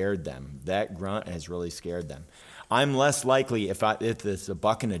has scared them. That grunt has really scared them. I'm less likely if it's a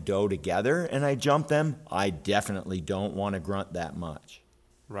buck and a doe together and I jump them, I definitely don't want to grunt that much.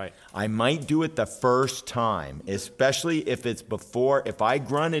 Right. I might do it the first time, especially if if I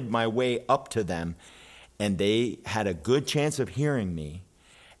grunted my way up to them and they had a good chance of hearing me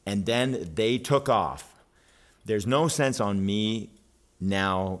and then they took off. There's no sense on me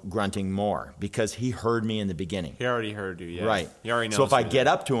now grunting more because he heard me in the beginning. He already heard you, yeah. Right. He already knows. So if I you. get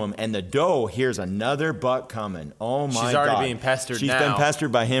up to him and the doe hears another buck coming, oh my God. She's already being pestered She's now. been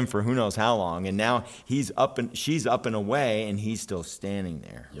pestered by him for who knows how long, and now she's up and away, and he's still standing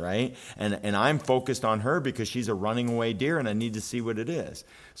there, right? And I'm focused on her because she's a running away deer, and I need to see what it is.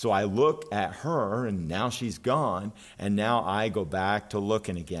 So I look at her, and now she's gone, and now I go back to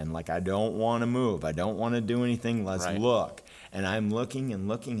looking again. I don't want to move. I don't want to do anything. Let's look. And I'm looking and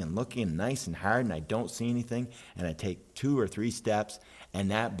looking and looking nice and hard, and I don't see anything. And I take 2 or 3 steps,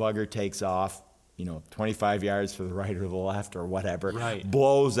 and that bugger takes off, 25 yards to the right or the left or whatever,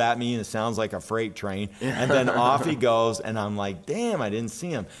 blows at me, and it sounds like a freight train. And then off he goes, and I'm like, damn, I didn't see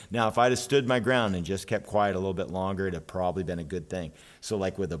him. Now, if I'd have stood my ground and just kept quiet a little bit longer, it'd have probably been a good thing. So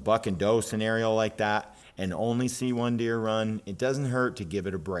with a buck and doe scenario like that, and only see one deer run, it doesn't hurt to give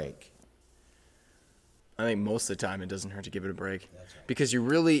it a break. I think most of the time it doesn't hurt to give it a break because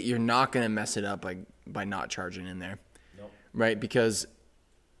you're not going to mess it up by not charging in there. Nope. Right? Because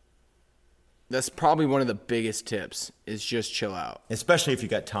that's probably one of the biggest tips is just chill out. Especially if you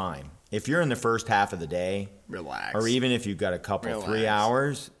got time. If you're in the first half of the day, relax. Or even if you've got a couple, 3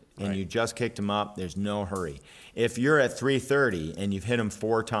 hours and you just kicked him up, there's no hurry. If you're at 3:30 and you've hit him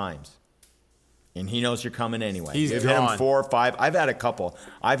 4 times and he knows you're coming anyway. You've hit him 4 or 5. I've had a couple.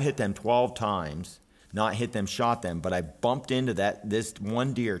 I've hit them 12 times. Not hit them, shot them, but I bumped into this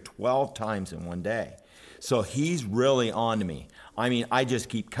one deer 12 times in one day. So he's really on to me. I mean, I just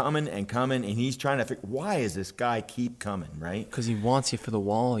keep coming, and he's trying to figure, why is this guy keep coming, right? Because he wants you for the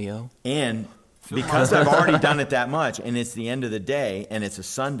wall, yo. And because I've already done it that much, and it's the end of the day, and it's a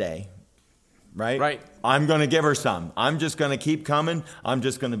Sunday, right? Right. I'm going to give her some. I'm just going to keep coming. I'm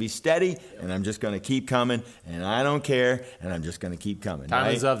just going to be steady, and I'm just going to keep coming, and I don't care, and I'm just going to keep coming.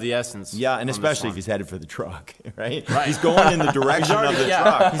 Time is of the essence. Yeah, and especially if he's headed for the truck, right? He's going in the direction of the Yeah,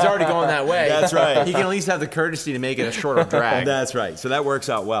 truck. he's already going that way. That's right. He can at least have the courtesy to make it a shorter drag. That's right. So that works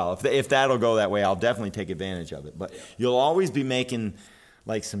out well. If that'll go that way, I'll definitely take advantage of it. But you'll always be making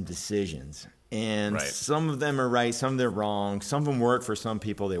some decisions. And some of them are right, some of them are wrong. Some of them work for some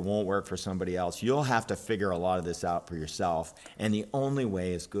people, they won't work for somebody else. You'll have to figure a lot of this out for yourself. And the only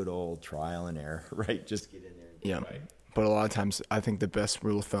way is good old trial and error, right? Just get in there. Yeah. Right. But a lot of times, I think the best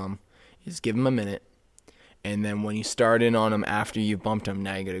rule of thumb is give them a minute. And then when you start in on them after you've bumped them,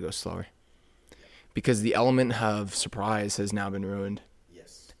 now you got to go slower. Because the element of surprise has now been ruined.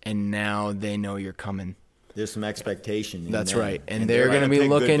 Yes. And now they know you're coming. There's some expectation. In That's them. right. And they're going to be pick good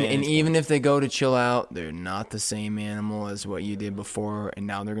looking, and vantage even points. if they go to chill out, they're not the same animal as what you did before, and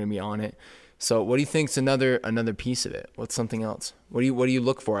now they're going to be on it. So what do you think's another piece of it? What's something else? What do you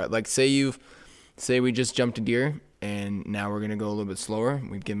look for? Like say we just jumped a deer, and now we're going to go a little bit slower.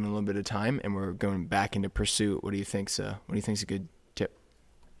 We've given it a little bit of time, and we're going back into pursuit. What do you think's a good tip?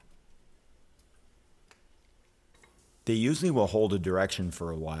 They usually will hold a direction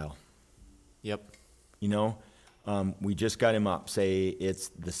for a while. Yep. You know, we just got him up. Say it's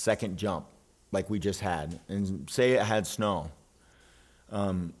the second jump, like we just had, and say it had snow.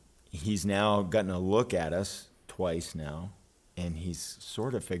 He's now gotten a look at us twice now, and he's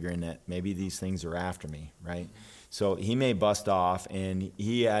sort of figuring that maybe these things are after me, right? So he may bust off, and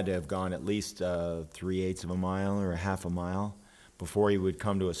he had to have gone at least 3/8 of a mile or a half a mile before he would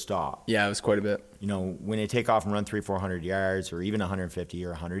come to a stop. Yeah, it was quite a bit. You know, when they take off and run 300-400 yards, or even 150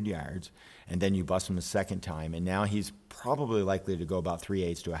 or 100 yards, and then you bust him a second time, and now he's probably likely to go about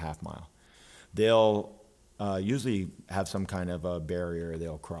 3/8 to a half mile. They'll usually have some kind of a barrier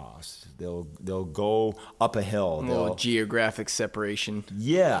they'll cross. They'll go up a hill. A little geographic separation.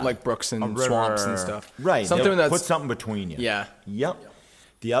 Yeah. Like brooks and river. swamps and stuff. Right. Something They'll that's put something between you. Yeah. Yep.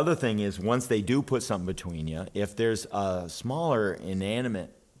 The other thing is, once they do put something between you, if there's a smaller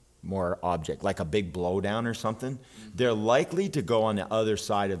inanimate more object, like a big blowdown or something, they're likely to go on the other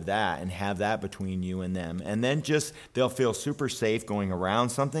side of that and have that between you and them. And then they'll feel super safe going around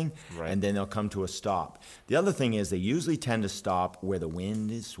something, Right. and then they'll come to a stop. The other thing is they usually tend to stop where the wind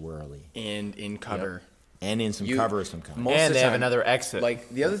is swirly and in cover. and in some cover of some kind. Most of And the they have time, another exit. Like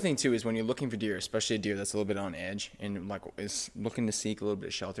the other thing too is when you're looking for deer, especially a deer that's a little bit on edge and like is looking to seek a little bit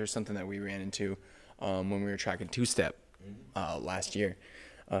of shelter. Something that we ran into when we were tracking two-step last year.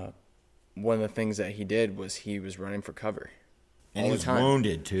 One of the things that he did was he was running for cover. And all he the was time.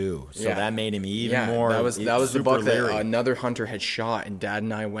 wounded too, so Yeah. that made him even more. That was the super buck that leery. another hunter had shot, and Dad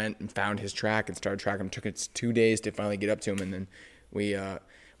and I went and found his track and started tracking him. Took us 2 days to finally get up to him, and then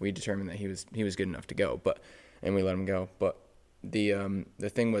we determined that he was good enough to go. And we let him go. But the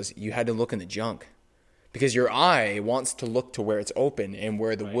thing was, you had to look in the junk, because your eye wants to look to where it's open and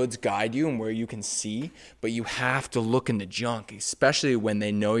where the woods guide you and where you can see, but you have to look in the junk, especially when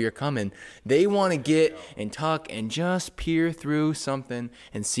they know you're coming. They want to get and tuck and just peer through something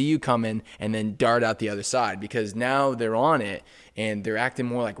and see you coming and then dart out the other side, because now they're on it and they're acting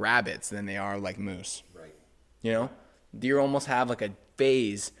more like rabbits than they are like moose. Right. You know, deer almost have like a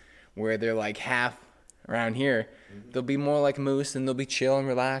phase where they're like half around here. They'll be more like moose, and they'll be chill and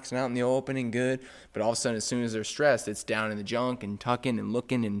relaxed and out in the open and good. But all of a sudden, as soon as they're stressed, it's down in the junk and tucking and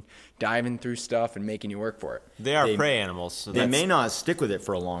looking and diving through stuff and making you work for it. They are They- prey animals. So They that's, may not stick with it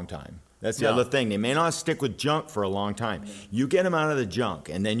for a long time. That's the No. other thing. They may not stick with junk for a long time. You get them out of the junk,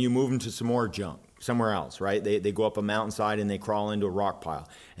 and then you move them to some more junk somewhere else, right? They go up a mountainside and they crawl into a rock pile.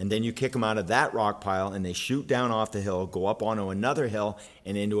 And then you kick them out of that rock pile, and they shoot down off the hill, go up onto another hill,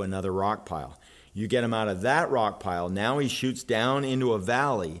 and into another rock pile. You get him out of that rock pile, now he shoots down into a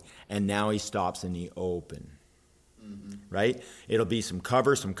valley, and now he stops in the open. Right? It'll be some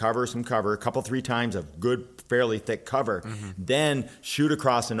cover, a couple, 3 times of good, fairly thick cover. Then shoot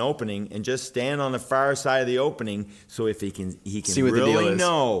across an opening and just stand on the far side of the opening, so if he can See what the deal really is.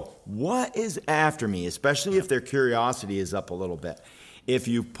 know what is after me, especially if their curiosity is up a little bit. If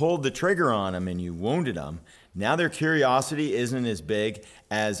you pulled the trigger on them and you wounded them, now their curiosity isn't as big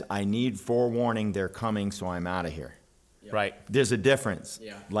as, I need forewarning, they're coming, so I'm out of here. right. There's a difference.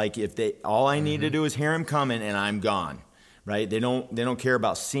 Yeah. Like if all I need to do is hear him coming and I'm gone, right? They don't care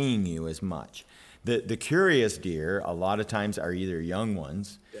about seeing you as much. The curious deer a lot of times are either young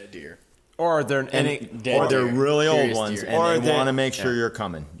ones, Dead deer. Or they're and, dead or they're deer. really old Curious ones, deer. and Or they they- want to make sure you're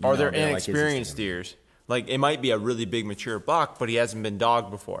coming. You or know, they're like, is this inexperienced thing- deers. Like it might be a really big mature buck, but he hasn't been dogged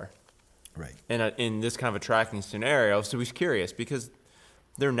before. Right. In this kind of a tracking scenario, so he's curious because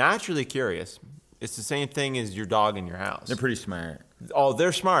they're naturally curious. It's the same thing as your dog in your house. They're pretty smart. Oh,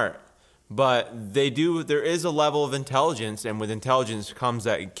 they're smart, but there is a level of intelligence, and with intelligence comes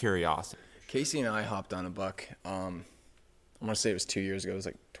that curiosity. Casey and I hopped on a buck. I want to say it was 2 years ago. It was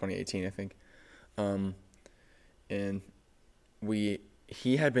like 2018, I think. And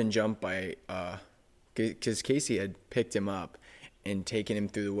he had been jumped by, because Casey had picked him up and taken him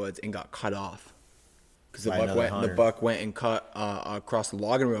through the woods and got cut off. Because By another hunter. the buck went and cut across the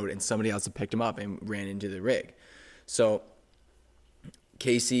logging road, and somebody else had picked him up and ran into the rig. So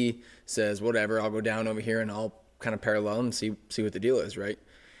Casey says, whatever, I'll go down over here and I'll kind of parallel him and see what the deal is, right?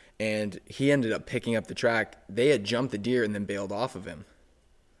 And he ended up picking up the track. They had jumped the deer and then bailed off of him.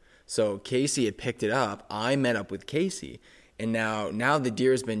 So Casey had picked it up. I met up with Casey, And now the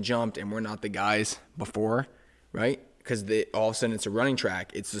deer has been jumped, and we're not the guys before, right? Because all of a sudden it's a running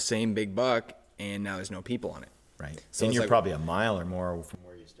track. It's the same big buck, and now there's no people on it. Right. So And it's you're like- probably a mile or more from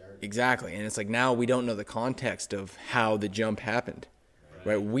where you started. Exactly. And it's like now we don't know the context of how the jump happened,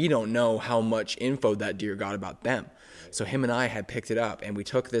 right? We don't know how much info that deer got about them. So him and I had picked it up, and we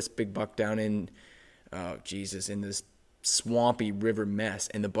took this big buck down in, in this swampy river mess.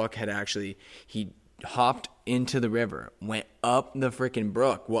 And the buck had he hopped into the river, went up the freaking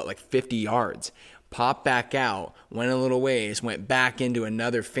brook, like 50 yards, popped back out, went a little ways, went back into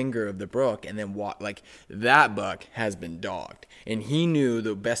another finger of the brook, and then walked. Like, that buck has been dogged. And he knew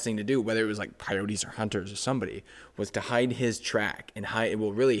the best thing to do, whether it was like coyotes or hunters or somebody, was to hide his track and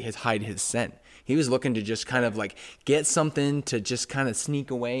hide his scent. He was looking to just kind of like get something to just kind of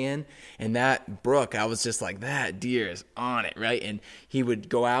sneak away in. And that brook, I was just like, that deer is on it, right? And he would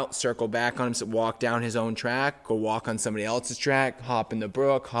go out, circle back on him, so walk down his own track, go walk on somebody else's track, hop in the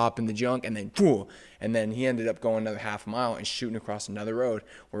brook, hop in the junk, and then whoo. And then he ended up going another half mile and shooting across another road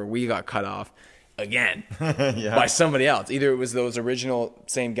where we got cut off again by somebody else. Either it was those original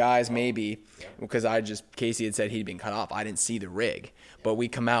same guys, maybe, because Casey had said he'd been cut off. I didn't see the rig. But we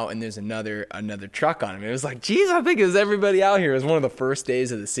come out and there's another truck on him. It was like, geez, I think it was everybody out here. It was one of the first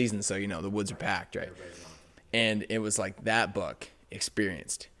days of the season, so the woods are packed, right? And it was like that buck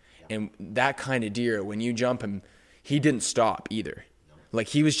experienced. And that kind of deer, when you jump him, he didn't stop either. Like,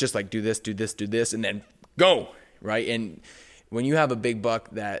 he was just like, do this, do this, do this, and then go, right? And when you have a big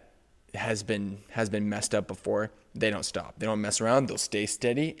buck that has been messed up before, they don't stop. They don't mess around. They'll stay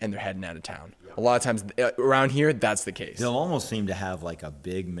steady, and they're heading out of town. A lot of times around here, that's the case. They'll almost seem to have like a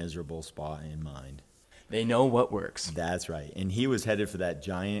big miserable spot in mind. They know what works. That's right. And he was headed for that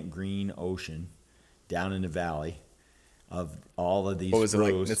giant green ocean down in the valley of all of these What was it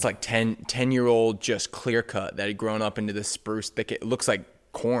spruce. like? It's like 10-year-old just clear cut that had grown up into this spruce thicket. It looks like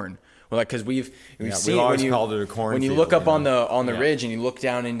corn. Well, like, because we've seen always when you, called it a when cornfield, you look up you on know? the ridge and you look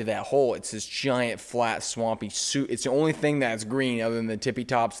down into that hole, it's this giant flat swampy it's the only thing that's green other than the tippy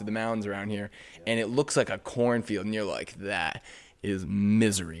tops of the mountains around here, and it looks like a cornfield, and you're like, that is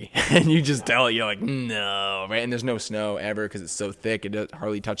misery. And you just tell it, you're like, no, right? And there's no snow ever because it's so thick it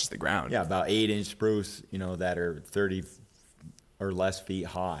hardly touches the ground. Yeah, about 8-inch spruce, that are 30 or less feet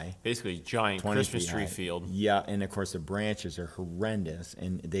high. Basically, giant 20 Christmas feet tree high. field. Yeah, and of course the branches are horrendous,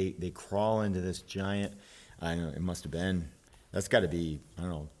 and they crawl into this giant. I don't know. It must have been. That's got to be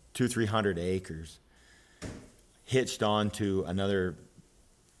 200-300 acres, hitched onto another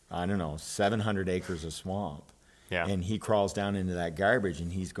 700 acres of swamp. Yeah. And he crawls down into that garbage,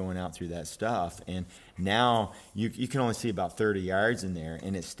 and he's going out through that stuff. And now you can only see about 30 yards in there,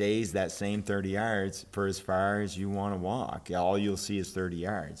 and it stays that same 30 yards for as far as you want to walk. All you'll see is 30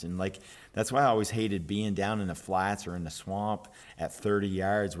 yards. And, that's why I always hated being down in the flats or in the swamp at 30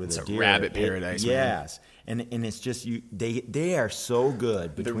 yards with a deer. rabbit paradise, man. Yes. And it's just they are so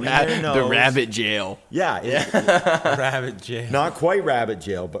good. The Between their nose, rabbit jail. Yeah. Rabbit jail. Not quite rabbit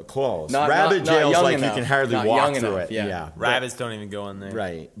jail, but close. Not Rabbit jail's young like enough. you can hardly Not walk young through enough, it. yeah. Rabbits don't even go in there.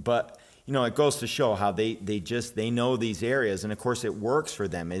 Right. But, it goes to show how they know these areas. And, of course, it works for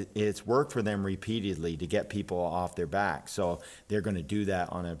them. It's worked for them repeatedly to get people off their back. So they're going to do that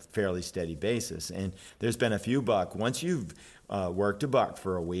on a fairly steady basis. And there's been a few buck. Once you've worked a buck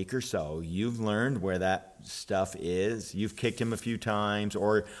for a week or so, you've learned where that stuff is. You've kicked him a few times.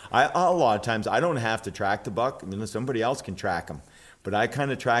 Or a lot of times I don't have to track the buck. Somebody else can track him. But I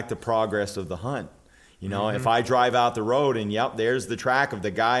kind of track the progress of the hunt. If I drive out the road and, there's the track of the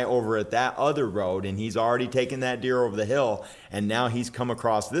guy over at that other road, and he's already taken that deer over the hill, and now he's come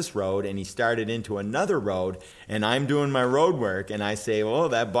across this road, and he started into another road, and I'm doing my road work, and I say, oh,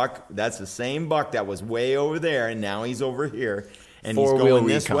 that buck, that's the same buck that was way over there, and now he's over here, and he's going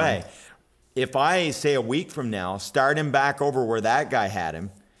this way. If I, say a week from now, start him back over where that guy had him,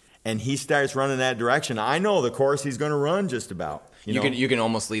 and he starts running that direction, I know the course he's going to run just about. You can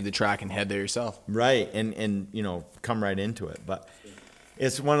almost leave the track and head there yourself. Right, and come right into it. But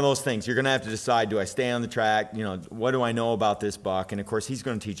it's one of those things. You're going to have to decide, do I stay on the track? What do I know about this buck? And, of course, he's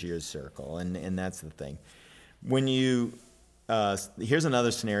going to teach you his circle, and that's the thing. When you here's another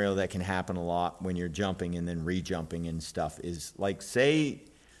scenario that can happen a lot when you're jumping and then re-jumping and stuff is, like, say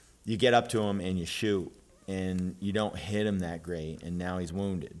you get up to him and you shoot, and you don't hit him that great, and now he's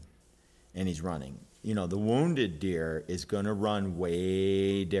wounded, and he's running. The wounded deer is going to run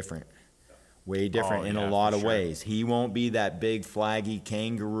way different in a lot of ways. He won't be that big flaggy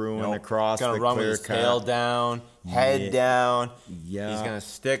kangarooing across the run clear with his cut. tail down, head down. Yeah. He's gonna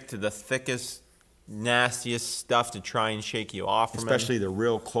stick to the thickest, nastiest stuff to try and shake you off from Especially the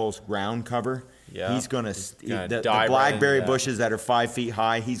real close ground cover. Yeah. He's going He's to gonna the dive right blackberry into that. bushes that are 5 feet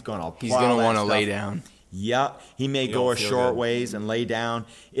high. He's going to He's gonna want to lay stuff. down. Yeah, he may You go don't a feel short good. ways and lay down.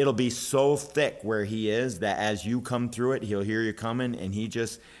 It'll be so thick where he is that as you come through it, he'll hear you coming, and he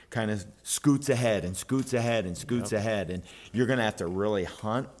just kind of scoots ahead and scoots ahead and scoots ahead. And you're going to have to really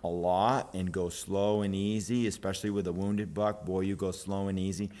hunt a lot and go slow and easy, especially with a wounded buck. Boy, you go slow and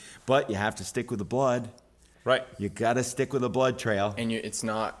easy. But you have to stick with the blood. Right. You got to stick with the blood trail. And it's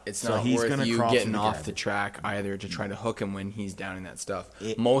not So not he's worth gonna you cross getting into off garbage. the track either to try to hook him when he's down in that stuff.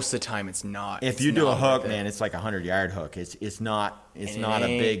 It- Most of the time, it's not. If It's you do a not hook, worth it. man, it's like a 100-yard hook. It's not And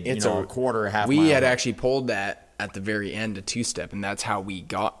a big, it's a quarter, half We mile had hook. actually pulled that at the very end, a 2-step, and that's how we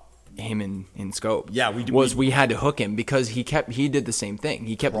got him in scope. Yeah, we had to hook him because he did the same thing.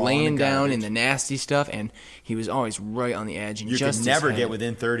 He kept Crawling laying the down garbage. in the nasty stuff, and he was always right on the edge. And You just could his never head. get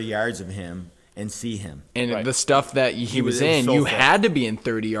within 30 yards of him and see him. And Right. the stuff that he was it was in, so you thick. had to be in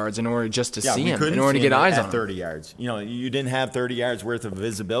 30 yards in order just to see we him, couldn't in order to see get him eyes at on him. 30 yards. You didn't have 30 yards worth of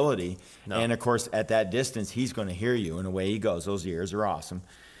visibility. No. And, of course, at that distance, he's going to hear you, and away he goes. Those ears are awesome.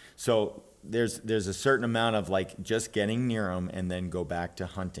 So there's a certain amount of, like, just getting near him and then go back to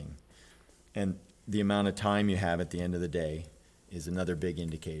hunting. And the amount of time you have at the end of the day is another big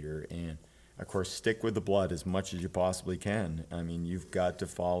indicator. And, of course, stick with the blood as much as you possibly can. I mean, you've got to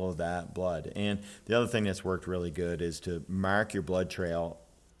follow that blood. And the other thing that's worked really good is to mark your blood trail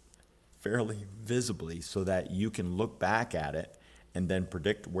fairly visibly so that you can look back at it and then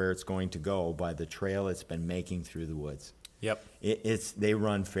predict where it's going to go by the trail it's been making through the woods. Yep. They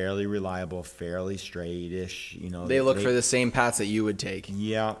run fairly reliable, fairly straight-ish. They look for the same paths that you would take.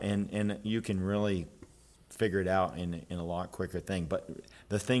 Yeah, and you can really figure it out in a lot quicker thing. But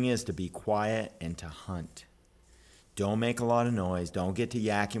the thing is to be quiet and to hunt. Don't make a lot of noise. Don't get to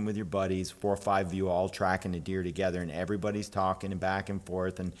yakking with your buddies, 4 or 5 of you all tracking a deer together, and everybody's talking and back and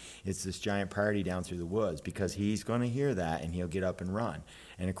forth, and it's this giant party down through the woods because he's going to hear that and he'll get up and run.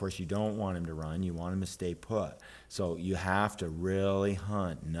 And, of course, you don't want him to run. You want him to stay put. So you have to really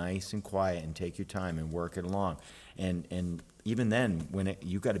hunt nice and quiet and take your time and work it along. And even then,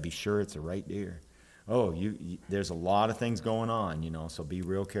 you got to be sure it's the right deer. Oh, there's a lot of things going on, so be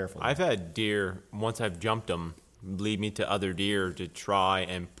real careful. I've had deer, once I've jumped them, lead me to other deer to try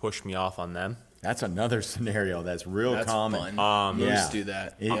and push me off on them. That's another scenario that's real That's common. fun. Moose Yeah. do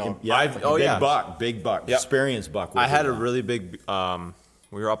that. Big buck, Yep. experienced buck. I had a really big,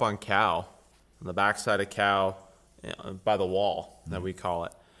 we were up on Cow, on the backside of Cow, by the wall, that we call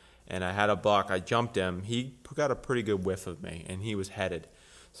it. And I had a buck, I jumped him, he got a pretty good whiff of me, and he was headed.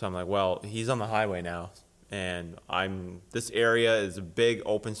 So I'm like, well, he's on the highway now, and this area is a big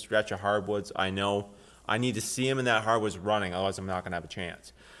open stretch of hardwoods. I know I need to see him in that hardwoods running, otherwise I'm not going to have a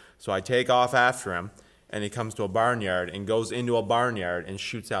chance. So I take off after him, and he comes to a barnyard and goes into a barnyard and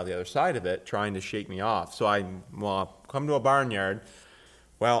shoots out the other side of it, trying to shake me off. So I come to a barnyard.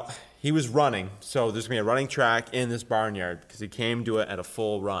 Well, he was running, so there's going to be a running track in this barnyard because he came to it at a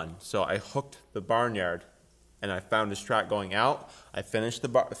full run. So I hooked the barnyard, and I found his track going out. I finished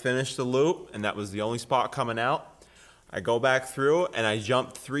the loop, and that was the only spot coming out. I go back through, and I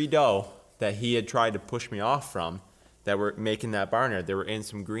jumped 3 doe that he had tried to push me off from that were making that barnyard. They were in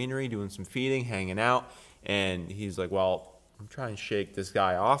some greenery, doing some feeding, hanging out, and he's like, well, I'm trying to shake this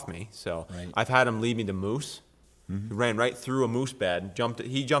guy off me. So Right. I've had him lead me to moose. He ran right through a moose bed.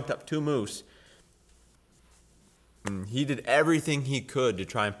 He jumped up 2 moose. And he did everything he could to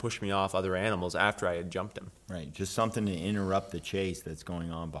try and push me off other animals after I had jumped him. Right, just something to interrupt the chase that's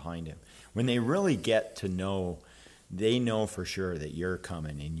going on behind him. When they really get to know, they know for sure that you're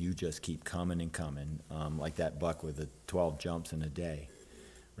coming, and you just keep coming and coming, like that buck with the 12 jumps in a day.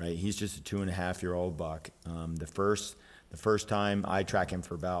 Right, he's just a 2.5-year-old buck. The first time I track him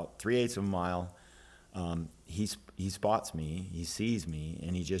for about 3/8 of a mile, he spots me, he sees me,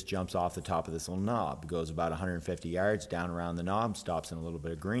 and he just jumps off the top of this little knob. Goes about 150 yards down around the knob, stops in a little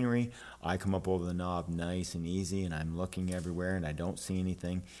bit of greenery. I come up over the knob nice and easy, and I'm looking everywhere, and I don't see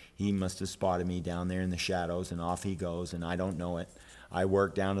anything. He must have spotted me down there in the shadows, and off he goes, and I don't know it. I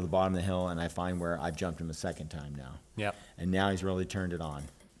work down to the bottom of the hill, and I find where I've jumped him a second time now. Yep. And now he's really turned it on.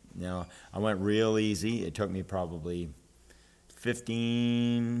 Now, I went real easy. It took me probably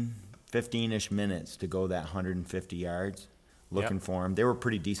 15-ish minutes to go that 150 yards looking Yep. for him. They were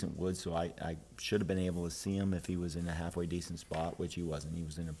pretty decent woods, so I should have been able to see him if he was in a halfway decent spot, which he wasn't. He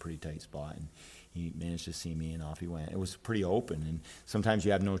was in a pretty tight spot, and he managed to see me, and off he went. It was pretty open, and sometimes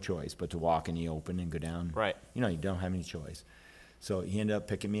you have no choice but to walk in the open and go down. Right. You don't have any choice. So he ended up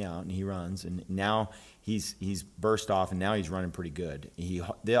picking me out, and he runs, and now he's burst off, and now he's running pretty good.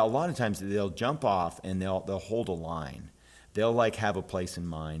 A lot of times they'll jump off and they'll hold a line, they'll like have a place in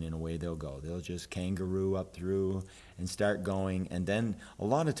mind, and away they'll go. They'll just kangaroo up through and start going, and then a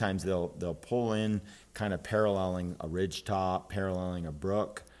lot of times they'll pull in kind of paralleling a ridge top, paralleling a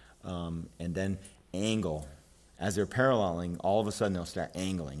brook, and then angle. As they're paralleling, all of a sudden they'll start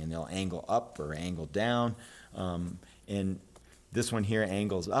angling, and they'll angle up or angle down, and this one here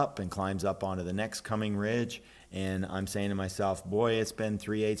angles up and climbs up onto the next coming ridge. And I'm saying to myself, boy, it's been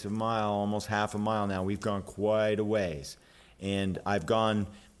 3/8 of a mile, almost half a mile now. We've gone quite a ways. And I've gone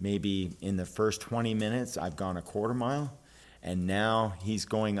maybe in the first 20 minutes, I've gone a quarter mile. And now he's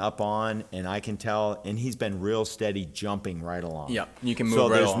going up on, and I can tell, and he's been real steady jumping right along. Yep, you can move so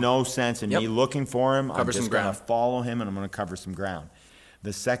right there's along. no sense in me looking for him. Cover I'm some just going to ground. follow him, and I'm going to cover some ground.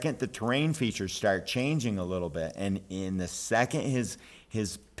 The second the terrain features start changing a little bit, and in the second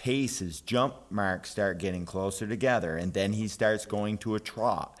his pace, his jump marks start getting closer together, and then he starts going to a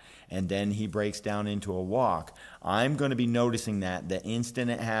trot, and then he breaks down into a walk, I'm going to be noticing that the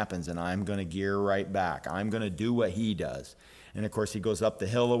instant it happens, and I'm going to gear right back. I'm going to do what he does. And, of course, he goes up the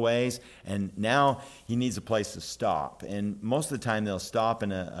hill a ways, and now he needs a place to stop. And most of the time they'll stop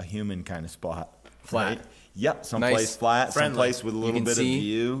in a human kind of spot. Flat. Right? Yep, someplace Nice. flat, Friendly. someplace with a little can bit see. of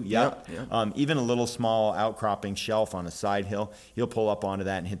view. Yep. Yep. Even a little small outcropping shelf on a side hill, he'll pull up onto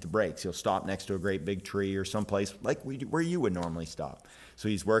that and hit the brakes. He'll stop next to a great big tree or someplace like where you would normally stop. So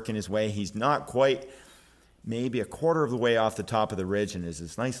he's working his way. He's not quite maybe a quarter of the way off the top of the ridge, and there's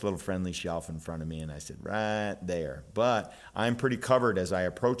this nice little friendly shelf in front of me, and I said, right there. But I'm pretty covered as I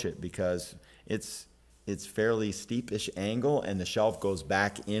approach it because it's fairly steepish angle, and the shelf goes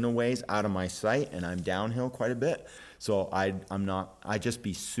back in a ways out of my sight, and I'm downhill quite a bit. So I just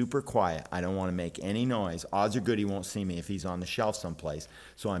be super quiet. I don't want to make any noise. Odds are good he won't see me if he's on the shelf someplace.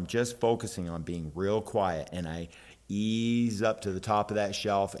 So I'm just focusing on being real quiet, and I ease up to the top of that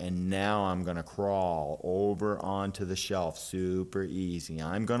shelf, and now I'm going to crawl over onto the shelf super easy.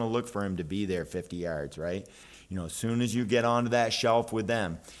 I'm going to look for him to be there 50 yards, right? You know, as soon as you get onto that shelf with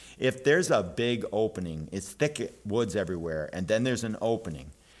them, if there's a big opening, it's thick woods everywhere, and then there's an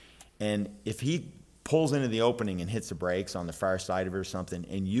opening. And if he pulls into the opening and hits the brakes on the far side of it or something,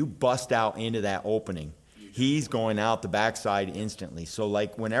 and you bust out into that opening, he's going out the backside instantly. So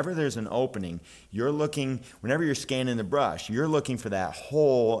like whenever there's an opening, whenever you're scanning the brush, you're looking for that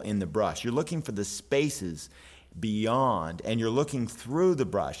hole in the brush. You're looking for the spaces beyond, and you're looking through the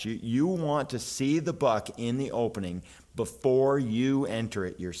brush. You want to see the buck in the opening before you enter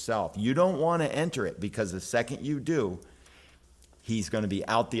it yourself. You don't want to enter it because the second you do, he's going to be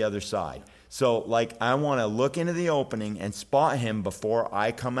out the other side. So, like, I want to look into the opening and spot him before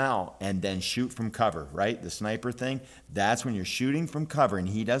I come out and then shoot from cover, right? The sniper thing, that's when you're shooting from cover and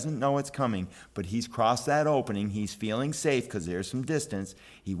he doesn't know it's coming, but he's crossed that opening. He's feeling safe because there's some distance.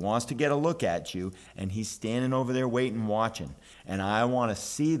 He wants to get a look at you, and he's standing over there waiting, watching. And I want to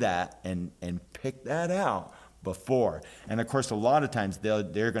see that and pick that out before. And, of course, a lot of times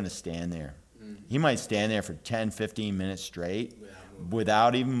they're going to stand there. He might stand there for 10, 15 minutes straight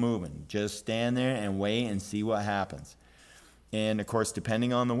without even moving. Just stand there and wait and see what happens. And, of course,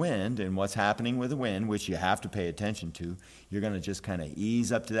 depending on the wind and what's happening with the wind, which you have to pay attention to, you're going to just kind of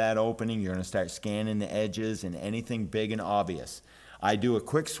ease up to that opening. You're going to start scanning the edges and anything big and obvious. I do a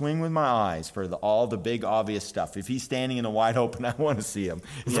quick swing with my eyes for all the big obvious stuff. If he's standing in a wide open, I want to see him.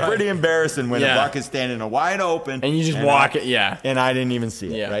 It's pretty embarrassing when a buck is standing in a wide open. And you just walk it, And I didn't even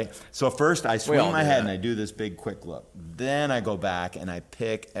see it, right? So first I swing all my do head that. and I do this big quick look. Then I go back and I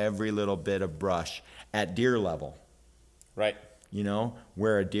pick every little bit of brush at deer level. Right. You know,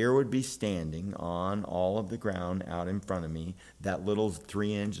 where a deer would be standing on all of the ground out in front of me, that little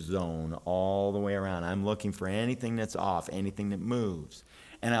 3-inch zone all the way around. I'm looking for anything that's off, anything that moves.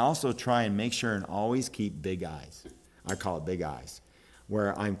 And I also try and make sure and always keep big eyes. I call it big eyes,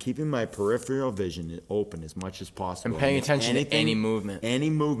 where I'm keeping my peripheral vision open as much as possible. And paying attention to any movement. Any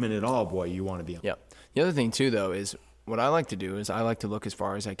movement at all, boy, you want to be on. Yep. The other thing, too, though, is what I like to do is I like to look as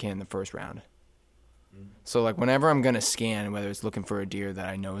far as I can in the first round. So, like, whenever I'm going to scan, whether it's looking for a deer that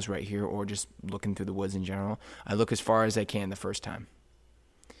I know is right here or just looking through the woods in general, I look as far as I can the first time.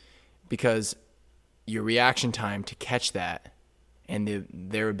 Because your reaction time to catch that and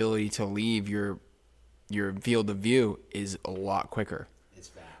their ability to leave your field of view is a lot quicker. It's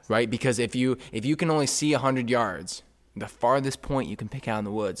fast. Right? Because if you can only see 100 yards, the farthest point you can pick out in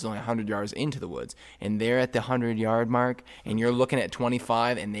the woods is only 100 yards into the woods. And they're at the 100-yard mark, and you're looking at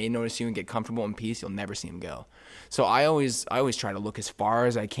 25, and they notice you and get comfortable in peace, you'll never see them go. So I always try to look as far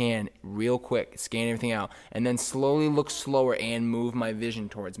as I can, real quick, scan everything out, and then slowly look slower and move my vision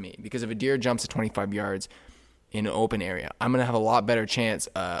towards me. Because if a deer jumps at 25 yards, in an open area, I'm going to have a lot better chance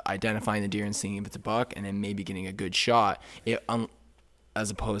identifying the deer and seeing if it's a buck and then maybe getting a good shot as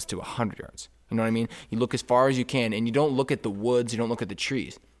opposed to 100 yards. You know what I mean? You look as far as you can, and you don't look at the woods, you don't look at the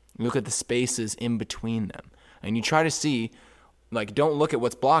trees. You look at the spaces in between them. And you try to see, like, don't look at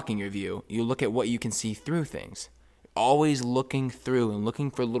what's blocking your view. You look at what you can see through things. Always looking through and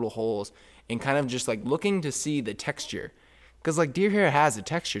looking for little holes and kind of just, like, looking to see the texture. Because, like, deer hair has a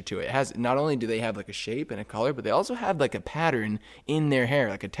texture to it. It has, not only do they have, like, a shape and a color, but they also have, like, a pattern in their hair,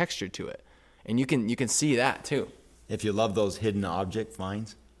 like a texture to it. And you can see that, too. If you love those hidden object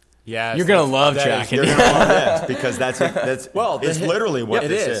finds, Yeah, You're going to love tracking. you're gonna love this because that's well, it's literally what it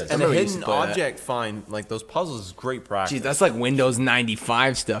this is. is. And the Somebody used hidden to play that. object find, like those puzzles, is great practice. Geez, that's like Windows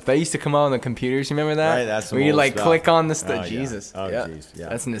 95 stuff. That used to come out on the computers. You remember that? Right, that's some where you old like stuff. click on the Oh, stuff. yeah. Jesus. Oh, yeah. geez, yeah.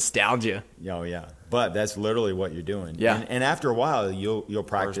 That's nostalgia. Oh yeah, but that's literally what you're doing. Yeah. And after a while, you'll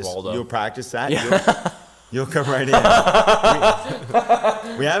practice. Waldo? You'll practice that. Yeah. You'll come right in.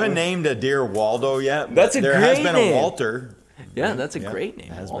 We haven't named a deer Waldo yet. That's a there has great been name. a Walter, Yeah, that's a Yeah, great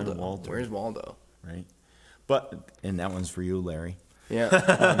name. it has Waldo. been Walter. Where's Waldo? right? And that one's for you, Larry.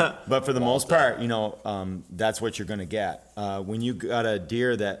 Yeah. But for the most part, that's what you're going to get. When you got a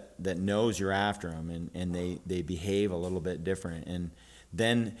deer that knows you're after them and they behave a little bit different. And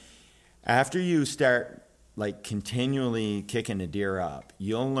then after you start like continually kicking a deer up,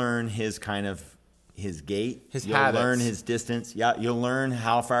 you'll learn his gait. His you'll habits. learn his distance. Yeah, you'll learn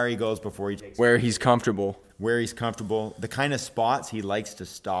how far he goes before he takes Where he's comfortable. where he's comfortable, the kind of spots he likes to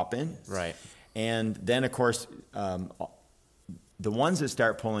stop in. Right. And then, of course, the ones that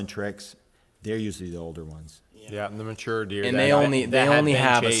start pulling tricks, they're usually the older ones. Yeah, the mature deer. And that they had- only that had been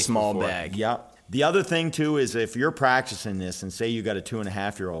have a chased small before. bag. Yep. The other thing, too, is if you're practicing this and say you got a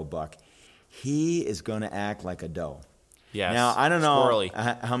 2.5-year-old buck, he is going to act like a doe. Yes. Now, I don't know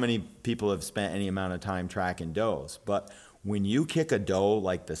Squirrely. how many people have spent any amount of time tracking does, but when you kick a doe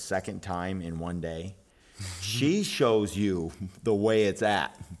like the second time in one day, she shows you the way it's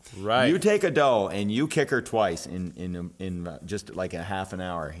at. Right. You take a doe and you kick her twice in just like a half an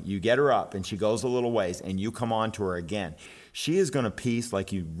hour. You get her up and she goes a little ways and you come on to her again. She is going to piece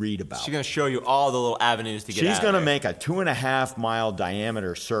like you read about. She's going to show you all the little avenues to get She's out going to of make a 2.5-mile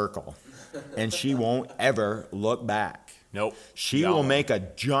diameter circle and she won't ever look back. Nope. She No. will make a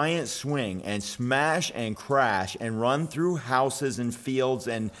giant swing and smash and crash and run through houses and fields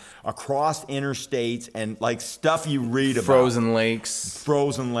and across interstates and like stuff you read about. Frozen lakes.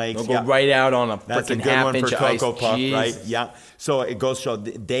 Frozen lakes. They'll go right out on a That's a freaking good one half-inch for of ice. Cocoa Puff, Jeez. right? Yeah. So it goes to show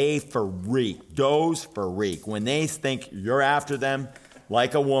they freak. Does freak. When they think you're after them,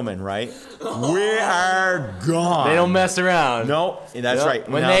 like a woman, right? We are gone. They don't mess around. No, that's Yep. right.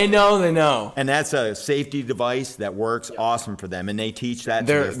 When Now- they know, they know. and that's a safety device that works awesome for them, and they teach that to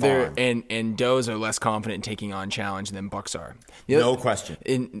They're their farm. and does are less confident in taking on challenge than bucks are. The No other- question.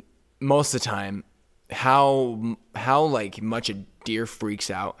 In most of the time, how like much a deer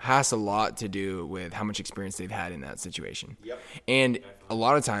freaks out has a lot to do with how much experience they've had in that situation. Yep. And a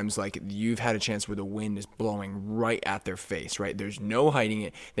lot of times, like you've had a chance where the wind is blowing right at their face, right? There's no hiding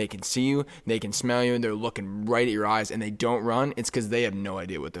it. They can see you, they can smell you, and they're looking right at your eyes, and they don't run. It's because they have no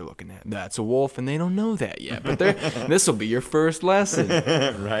idea what they're looking at. That's a wolf, and they don't know that yet. But this will be your first lesson.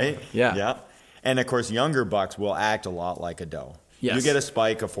 Right? Yeah. Yeah. And of course, younger bucks will act a lot like a doe. Yes. You get a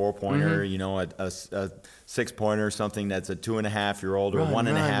spike, a 4-pointer, a 6-pointer, something that's a 2.5-year-old or Run,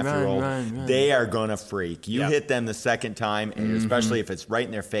 1.5-year-old. run. They are going to freak. You hit them the second time, and especially if it's right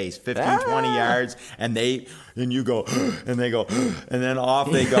in their face, 15, 20 yards, and you go, and they go, and then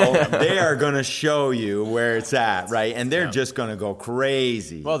off they go. They are going to show you where it's at, right? And they're just going to go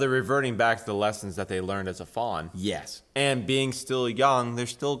crazy. Well, they're reverting back to the lessons that they learned as a fawn. Yes. And being still young, they're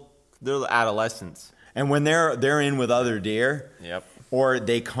adolescents. And when they're in with other deer, Yep. or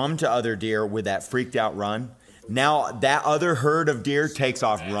they come to other deer with that freaked out run, now that other herd of deer takes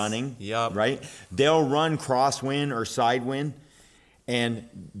off running. Yep. Right? They'll run crosswind or sidewind, and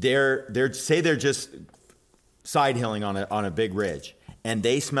they're just side hilling on a big ridge, and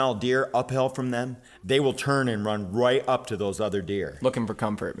they smell deer uphill from them. They will turn and run right up to those other deer, Looking for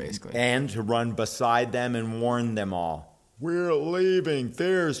comfort, basically. and to run beside them and warn them all. We're leaving.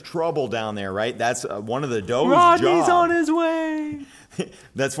 There's trouble down there, right? That's one of the doe's Rodney's jobs. on his way.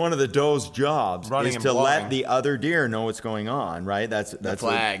 That's one of the doe's jobs, Running is and to let blowing. the other deer know what's going on, right? That's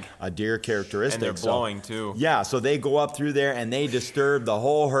flag. a deer characteristic. And they're So- blowing, too. Yeah, so they go up through there and they disturb the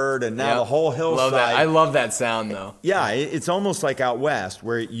whole herd and now Yep. the whole hillside. Love that. I love that sound, though. Yeah, it's almost like out west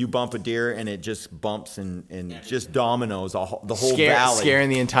where you bump a deer and it just bumps and just dominoes the whole valley. Scaring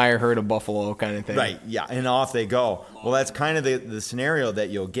the entire herd of buffalo kind of thing. Right, yeah, and off they go. Well, that's kind of the scenario that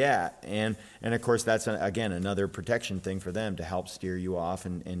you'll get. And of course, that's, again, another protection thing for them to help steer you off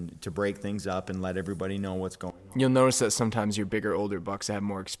and to break things up and let everybody know what's going on. You'll notice that sometimes your bigger, older bucks that have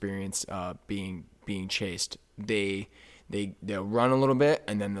more experience being chased, they'll run a little bit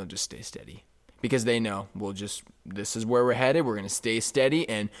and then they'll just stay steady. Because they know this is where we're headed. We're going to stay steady,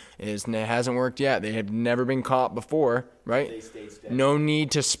 and it hasn't worked yet. They have never been caught before, right? They stay steady. No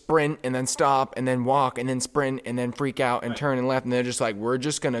need to sprint and then stop and then walk and then sprint and then freak out and turn and left. And they're just like, we're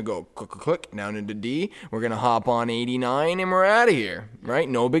just going to go click down into D. We're going to hop on 89 and we're out of here, right?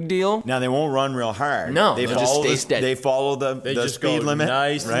 No big deal. Now, they won't run real hard. No, they they'll just stay steady. They follow the just speed go limit.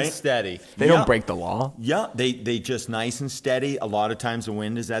 nice right? and steady. They don't break the law. Yeah, they just nice and steady. A lot of times the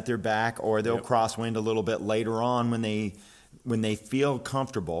wind is at their back, or they'll crosswind a little bit later on when they feel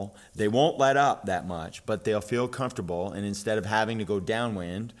comfortable. They won't let up that much, but they'll feel comfortable, and instead of having to go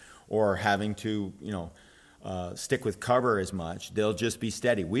downwind or having to, stick with cover as much, they'll just be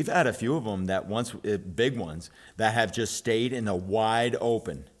steady. We've had a few of them that big ones, that have just stayed in the wide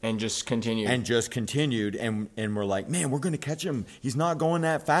open. And just continue. And we're like, man, we're going to catch him. He's not going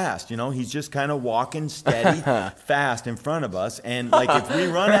that fast. He's just kind of walking steady, fast in front of us. And like, if we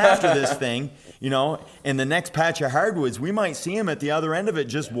run after this thing, in the next patch of hardwoods, we might see him at the other end of it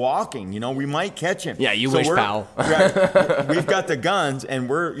just walking. We might catch him. Yeah, you wish, pal. We've got the guns, and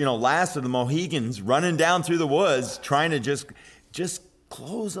we're, last of the Mohegans running down through the woods trying to just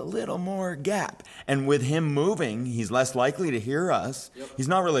close a little more gap. And with him moving, he's less likely to hear us. Yep. He's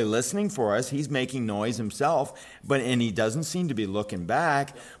not really listening for us. He's making noise himself, and he doesn't seem to be looking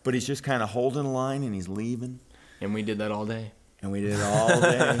back, but he's just kind of holding a line and he's leaving. And we did that all day. And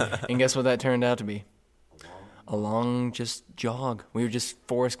and guess what that turned out to be? A long just jog. We were just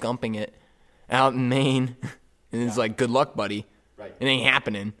Forrest Gumping it out in Maine. And it's like, good luck, buddy. Right. It ain't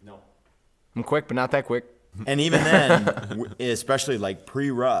happening. No. I'm quick, but not that quick. And even then, especially like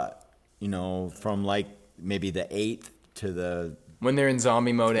pre-rut, from like maybe the 8th to the... When they're in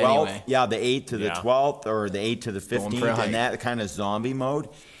zombie mode 12th, anyway. Yeah, the 8th to the 12th, or the 8th to the 15th, and that kind of zombie mode.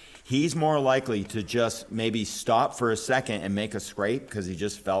 He's more likely to just maybe stop for a second and make a scrape because he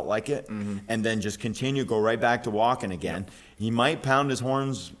just felt like it, and then just continue, go right back to walking again. Yep. He might pound his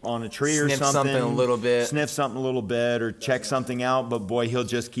horns on a tree or something. Sniff something a little bit, or check something out, but boy, he'll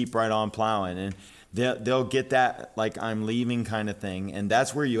just keep right on plowing. And they'll get that, like, I'm leaving kind of thing, and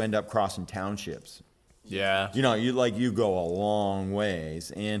that's where you end up crossing townships. Yeah. You go a long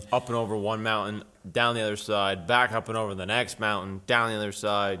ways. And up and over one mountain, down the other side, back up and over the next mountain, down the other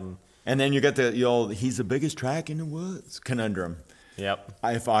side. And then you get the old, he's the biggest track in the woods conundrum. Yep.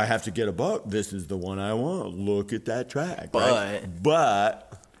 If I have to get a buck, this is the one I want. Look at that track.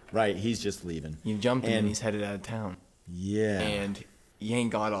 But right, he's just leaving. You jumped him and he's headed out of town. Yeah. And you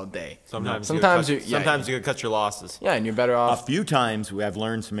ain't got all day. Sometimes you gotta cut your losses. Yeah, and you're better off. A few times we have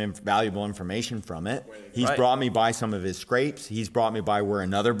learned some valuable information from it. He's brought me by some of his scrapes. He's brought me by where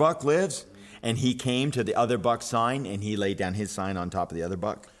another buck lives, and he came to the other buck's sign and he laid down his sign on top of the other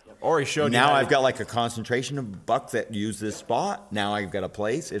buck. Or he showed now I've got like a concentration of buck that use this spot. Now I've got a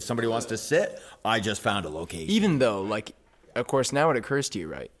place. If somebody wants to sit, I just found a location. Even though, like, of course, now it occurs to you,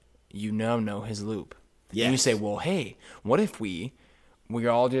 right? You now know his loop. Yes. And you say, well, hey, what if we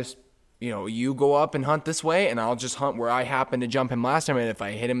all just, you go up and hunt this way, and I'll just hunt where I happened to jump him last time, and if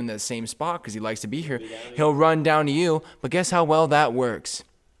I hit him in the same spot because he likes to be here, he'll run down to you. But guess how well that works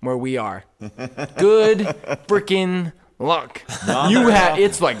where we are? Good freaking luck.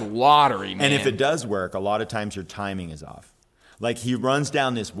 It's like lottery, man. And if it does work, a lot of times your timing is off. Like, he runs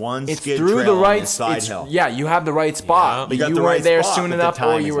down this one skid through trail the right on the side hill. Yeah, you have the right spot, but you weren't there soon enough,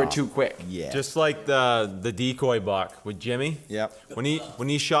 or you were too quick. Yeah. Just like the decoy buck with Jimmy. Yep. When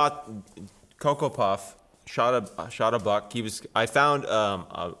he shot Cocoa Puff, shot a buck. I found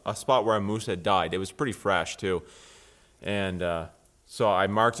a spot where a moose had died. It was pretty fresh too, and so I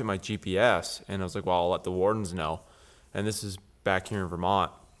marked it in my GPS, and I was like, well, I'll let the wardens know. And this is back here in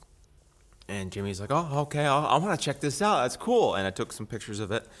Vermont. And Jimmy's like, oh, okay, I want to check this out. That's cool. And I took some pictures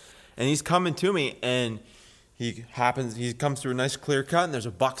of it. And he's coming to me, and he comes through a nice clear cut, and there's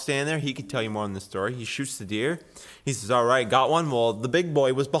a buck standing there. He can tell you more on the story. He shoots the deer. He says, all right, got one. Well, the big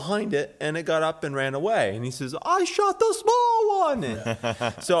boy was behind it, and it got up and ran away. And he says, I shot the small one.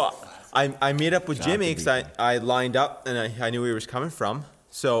 And so I meet up with Jimmy because I lined up, and I knew where he was coming from.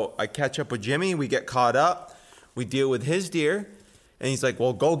 So I catch up with Jimmy. We get caught up. We deal with his deer. And he's like,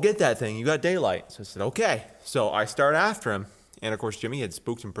 well, go get that thing. You got daylight. So I said, okay. So I start after him. And, of course, Jimmy had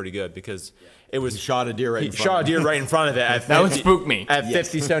spooked him pretty good because it was... He shot a deer right in front of it. Right in front of it. That would spook me. At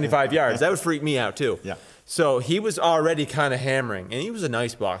 50, 75 yards. That would freak me out, too. Yeah. So he was already kind of hammering, and he was a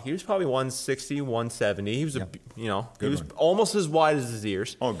nice buck. He was probably 160, 170. He was he was almost as wide as his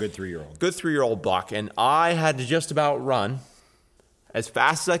ears. Oh, good 3-year-old. Good 3-year-old buck, and I had to just about run as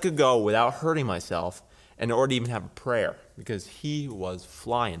fast as I could go without hurting myself, and or to even have a prayer because he was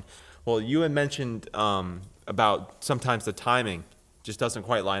flying. Well, you had mentioned about sometimes the timing just doesn't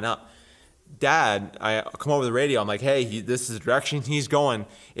quite line up. Dad, I come over the radio. I'm like, hey, this is the direction he's going.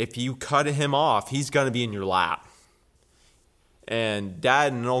 If you cut him off, he's going to be in your lap. And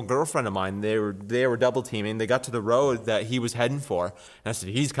Dad and an old girlfriend of mine, they were double teaming. They got to the road that he was heading for. And I said,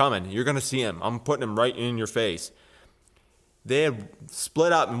 he's coming. You're going to see him. I'm putting him right in your face. They had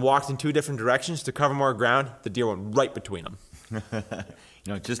split up and walked in 2 different directions to cover more ground. The deer went right between them.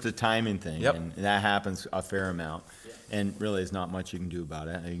 Just a timing thing. Yep. And that happens a fair amount. And really, there's not much you can do about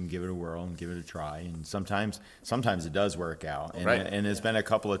it. You can give it a whirl and give it a try. And sometimes it does work out. And, Right. and there's been a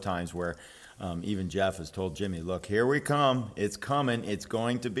couple of times where even Jeff has told Jimmy, look, here we come. It's coming. It's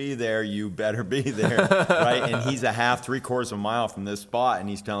going to be there. You better be there. Right? And he's a half, 3/4 of a mile from this spot. And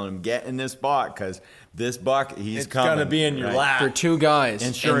he's telling him, get in this spot because this buck, he's coming. It's going to be in your right? lap. For 2 guys,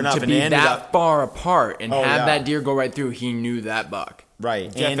 And sure enough, to and be he ended that up- far apart and Oh, have yeah. that deer go right through, he knew that buck. Right,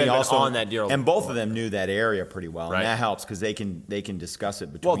 Jeff and had he been also on that deer and both of them knew that area pretty well, Right. and that helps because they can discuss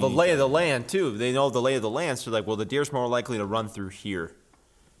it between. Well, the each lay of the other. land, too. They know the lay of the land. So, like, well, the deer's more likely to run through here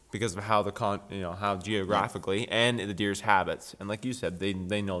because of how how geographically and the deer's habits. And like you said, they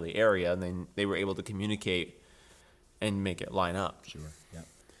know the area, and they were able to communicate and make it line up. Sure, yeah,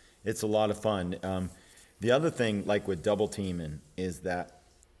 it's a lot of fun. The other thing, like with double teaming, is that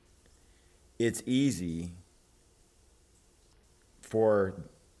it's easy for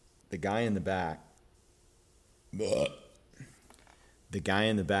the guy in the back,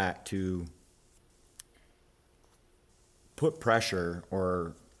 to put pressure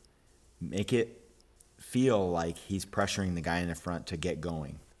or make it feel like he's pressuring the guy in the front to get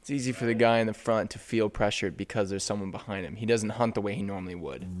going. It's easy for the guy in the front to feel pressured because there's someone behind him. He doesn't hunt the way he normally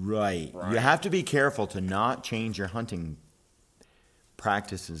would. Right. You have to be careful to not change your hunting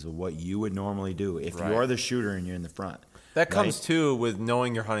practices of what you would normally do if Right. you're the shooter and you're in the front. That comes, Right. too, with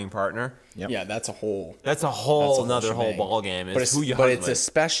knowing your hunting partner. Yep. Yeah, that's a whole. That's a whole another whole shebang. ball game. Is But it's, who you but hunt it's with.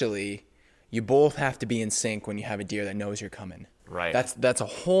 especially you both have to be in sync when you have a deer that knows you're coming. Right. That's a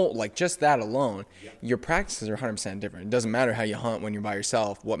whole, like, just that alone. Your practices are 100% different. It doesn't matter how you hunt when you're by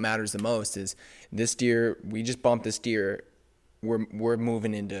yourself. What matters the most is this deer. We just bumped this deer. We're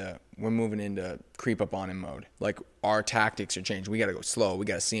moving into creep up on him mode. Like, our tactics are changed. We got to go slow. We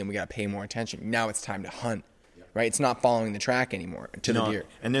got to see him. We got to pay more attention. Now it's time to hunt. Right? It's not following the track anymore to the deer.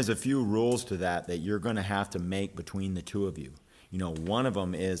 And there's a few rules to that you're going to have to make between the two of you. One of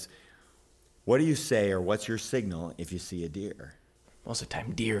them is, what do you say or what's your signal if you see a deer? Most of the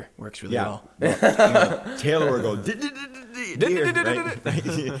time, deer works really well. Well, Taylor will go, deer,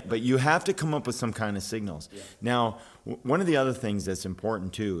 right? But you have to come up with some kind of signals. Now, one of the other things that's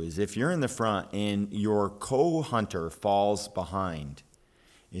important too is if you're in the front and your co-hunter falls behind,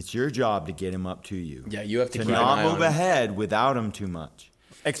 it's your job to get him up to you. Yeah, you have to keep an not eye move on him. ahead without him too much.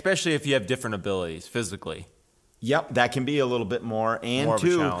 Especially if you have different abilities physically. Yep, that can be a little bit more. And More of a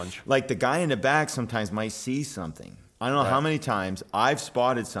two, challenge. like the guy in the back sometimes might see something. I don't know how many times I've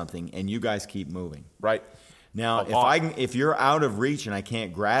spotted something and you guys keep moving. Right. Now, A lot. if you're out of reach and I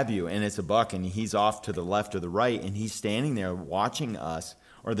can't grab you and it's a buck and he's off to the left or the right and he's standing there watching us,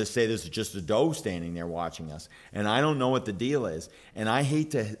 or they say there's just a doe standing there watching us, and I don't know what the deal is, and I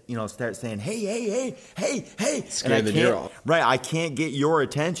hate to start saying hey, Scare and I the deer can't- off. Right, I can't get your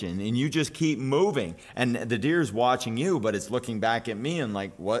attention, and you just keep moving, and the deer's watching you, but it's looking back at me and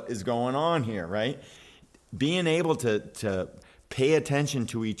like, what is going on here, right? Being able to pay attention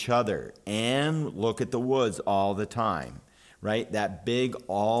to each other and look at the woods all the time, right? That big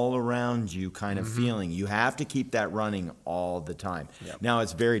all around you kind of feeling. You have to keep that running all the time. Now,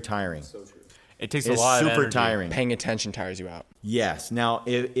 it's very tiring. It takes It's a lot of super energy. tiring. Paying attention tires you out. Yes. Now,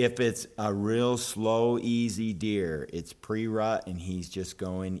 if it's a real slow, easy deer, it's pre-rut and he's just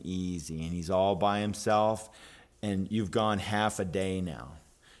going easy and he's all by himself and you've gone half a day now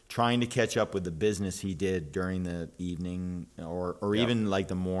trying to catch up with the business he did during the evening or even like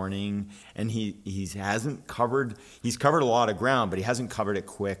the morning, and he's covered a lot of ground, but he hasn't covered it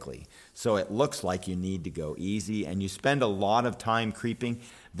quickly. So it looks like you need to go easy, and you spend a lot of time creeping.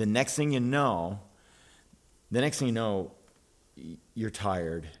 The next thing you know, you're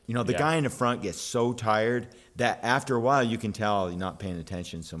tired. The guy in the front gets so tired that after a while you can tell you're not paying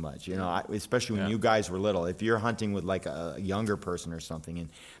attention so much. Especially when you guys were little. If you're hunting with like a younger person or something and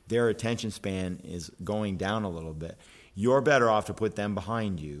their attention span is going down a little bit, you're better off to put them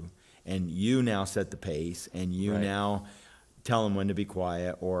behind you and you now set the pace, and you Right. now tell them when to be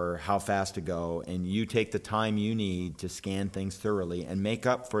quiet or how fast to go, and you take the time you need to scan things thoroughly and make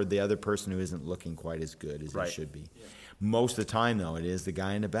up for the other person who isn't looking quite as good as Right. he should be. Most of the time, though, it is the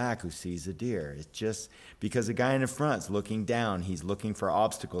guy in the back who sees the deer. It's just because the guy in the front's looking down. He's looking for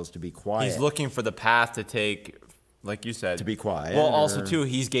obstacles to be quiet. He's looking for the path to take, like you said, To be quiet, Well, also or- too,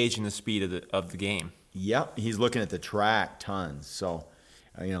 he's gauging the speed of the game. Yep, he's looking at the track tons. So,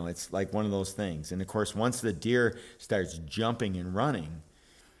 it's like one of those things. And of course, once the deer starts jumping and running,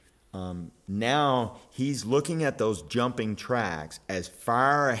 now he's looking at those jumping tracks as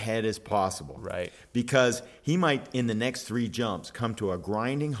far ahead as possible. Right. Because he might, in the next 3 jumps, come to a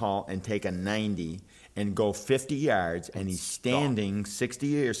grinding halt and take a 90 and go 50 yards, and he's standing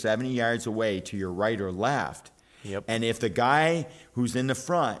 60 or 70 yards away to your right or left. Yep. And if the guy who's in the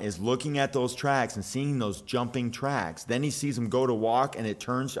front is looking at those tracks and seeing those jumping tracks, then he sees him go to walk and it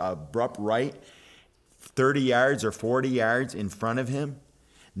turns abrupt right 30 yards or 40 yards in front of him.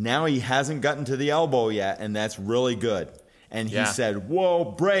 Now he hasn't gotten to the elbow yet, and that's really good. And he Yeah. said, whoa,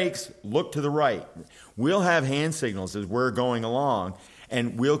 brakes, look to the right. We'll have hand signals as we're going along,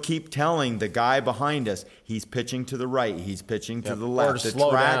 and we'll keep telling the guy behind us, he's pitching to the right, he's pitching to the left. Or to The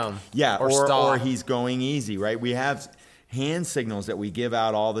slow down. Yeah, Or or stop. he's going easy, right? We have hand signals that we give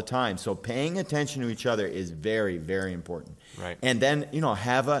out all the time. So paying attention to each other is very, very important. Right. And then,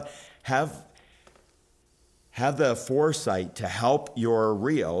 have the foresight to help your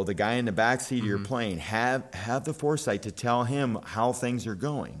Rio, the guy in the back seat of your plane, have the foresight to tell him how things are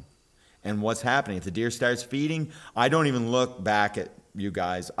going and what's happening. If the deer starts feeding, I don't even look back at you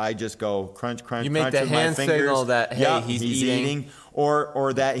guys. I just go crunch, crunch, You make crunch the with my hand fingers. signal that, hey, Yeah, he's eating.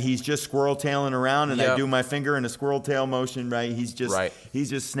 or that he's just squirrel tailing around, and I Yep. do my finger in a squirrel tail motion. Right, he's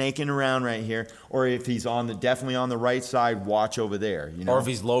just snaking around right here. Or if he's definitely on the right side, watch over there. Or if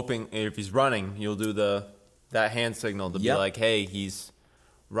he's loping, if he's running, you'll do that hand signal to be Yep. like, hey, he's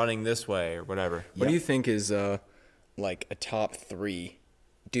running this way or whatever. What do you think is like a top 3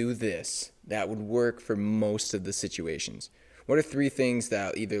 do this that would work for most of the situations? What are 3 things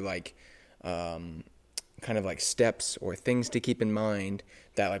that either like kind of like steps or things to keep in mind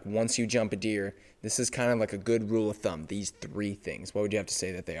that like once you jump a deer, this is kind of like a good rule of thumb, these 3 things? What would you have to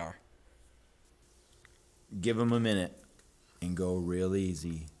say that they are? Give him a minute and go real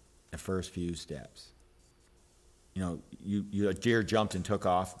easy the first few steps. A deer jumped and took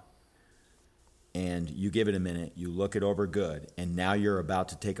off, and you give it a minute, you look it over good, and now you're about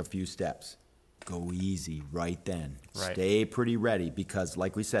to take a few steps. Go easy right then. Right. Stay pretty ready, because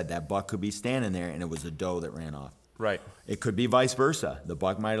like we said, that buck could be standing there and it was a doe that ran off. Right. It could be vice versa. The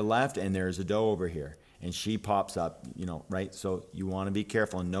buck might have left and there's a doe over here, and she pops up, right? So you want to be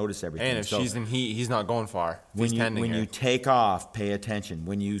careful and notice everything. And if So she's in heat, he's not going far. If he's tending when her. you take off, pay attention.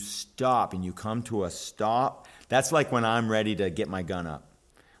 When you stop and you come to a stop, that's like when I'm ready to get my gun up.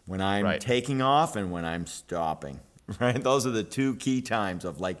 When I'm Right. taking off and when I'm stopping. Right? Those are the 2 key times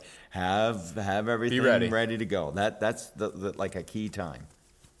of like have everything ready. to go. That's the like a key time.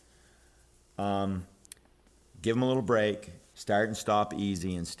 Give them a little break. Start and stop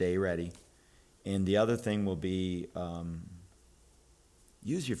easy and stay ready. And the other thing will be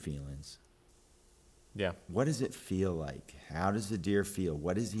use your feelings. Yeah. What does it feel like? How does the deer feel?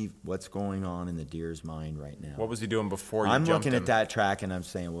 What's going on in the deer's mind right now? What was he doing before you I'm jumped looking him? at that track and I'm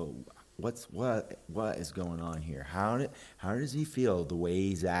saying, well, what is going on here? How does he feel the way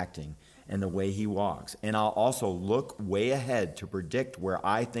he's acting and the way he walks? And I'll also look way ahead to predict where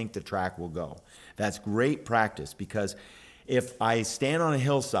I think the track will go. That's great practice, because if I stand on a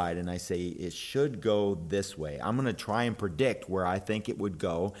hillside and I say it should go this way, I'm going to try and predict where I think it would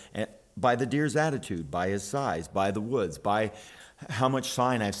go, and by the deer's attitude, by his size, by the woods, by how much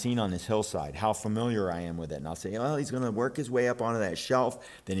sign I've seen on this hillside, how familiar I am with it. And I'll say, well, he's going to work his way up onto that shelf,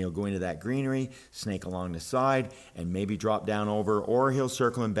 then he'll go into that greenery, snake along the side, and maybe drop down over, or he'll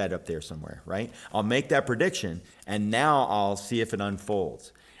circle in bed up there somewhere, right? I'll make that prediction, and now I'll see if it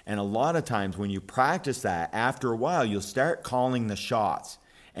unfolds. And a lot of times when you practice that, after a while, you'll start calling the shots,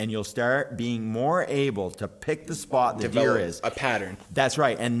 and you'll start being more able to pick the spot the deer Develop is. a pattern. That's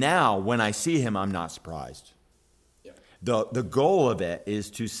right. And now when I see him, I'm not surprised. The goal of it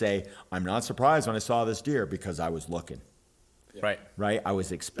is to say, I'm not surprised when I saw this deer because I was looking. Right. Right? I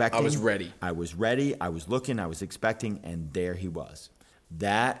was expecting. I was ready. I was ready. I was looking. I was expecting. And there he was.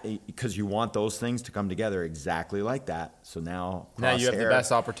 That, because you want those things to come together exactly like that. So now Now you have the crosshair-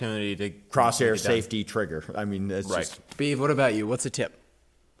 best opportunity to crosshair get it done. safety trigger. I mean, it's Right. just Beav, what about you? What's a tip?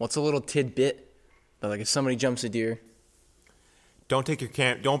 What's a little tidbit that, like, if somebody jumps a deer?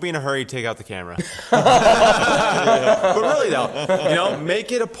 don't be in a hurry to take out the camera. But really though,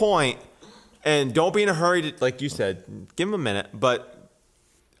 make it a point, and don't be in a hurry to, like you said, give him a minute. But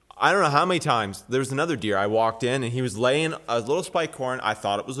I don't know how many times there's another deer. I walked in and he was laying a little spike horn. I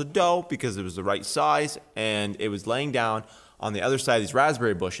thought it was a doe because it was the right size, and it was laying down on the other side of these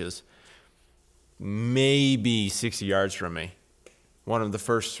raspberry bushes, maybe 60 yards from me. One of the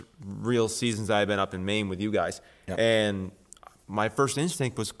first real seasons I've been up in Maine with you guys. Yep. And my first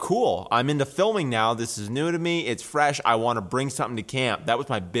instinct was, cool, I'm into filming now. This is new to me. It's fresh. I want to bring something to camp. That was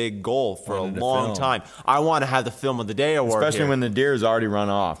my big goal for a long time. I want to have the film of the day award. Especially when the deer's already run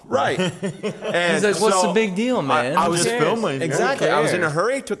off. Right. And he's like, what's the big deal, man? I was just filming. Exactly. I was in a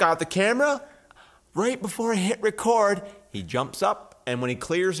hurry, took out the camera. Right before I hit record, he jumps up, and when he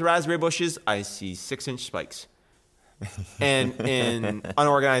clears the raspberry bushes, I see 6-inch spikes. And in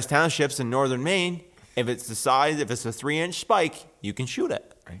unorganized townships in northern Maine, if it's a 3-inch spike, you can shoot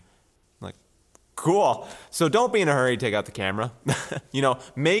it. Right. Like, cool. So don't be in a hurry to take out the camera.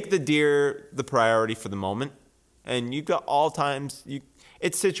 Make the deer the priority for the moment. And you've got all times.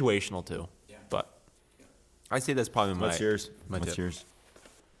 It's situational too. Yeah. But I say that's probably my. What's yours? What's yours?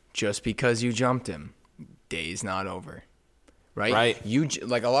 Just because you jumped him, day's not over. Right? Right. You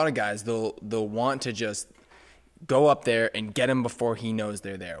like a lot of guys, they'll want to just go up there and get him before he knows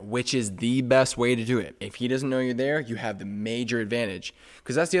they're there, which is the best way to do it. If he doesn't know you're there, you have the major advantage.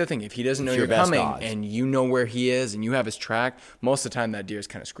 Because that's the other thing. If he doesn't know you're coming and you know where he is and you have his track, most of the time that deer is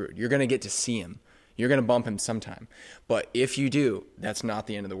kind of screwed. You're going to get to see him. You're going to bump him sometime. But if you do, that's not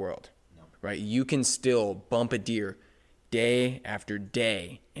the end of the world. No. Right? You can still bump a deer day after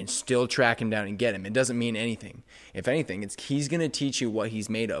day and still track him down and get him. It doesn't mean anything. If anything, he's going to teach you what he's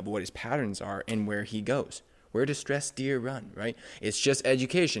made of, what his patterns are, and where he goes. Where do stressed deer run, right? It's just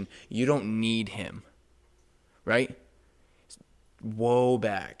education. You don't need him, right? Whoa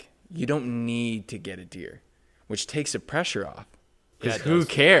back. You don't need to get a deer, which takes the pressure off. Because who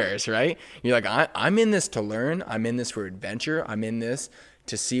cares, right? You're like, I'm in this to learn. I'm in this for adventure. I'm in this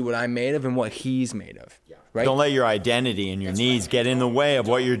to see what I'm made of and what he's made of. Yeah. Right? Don't let your identity and your needs get in the way of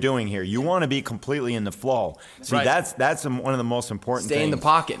what you're doing here. You want to be completely in the flow. See, right. That's one of the most important things. Stay in the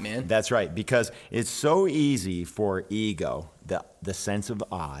pocket, man. That's right, because it's so easy for ego, the sense of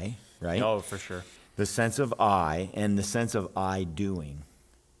I, right? Oh, for sure. The sense of I and the sense of I doing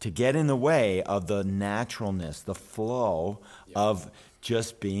to get in the way of the naturalness, the flow of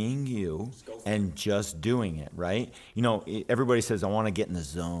just being you and just doing it, right? Everybody says, I want to get in the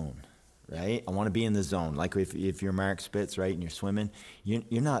zone. Right? I want to be in the zone. Like if you're Mark Spitz, right, and you're swimming, you're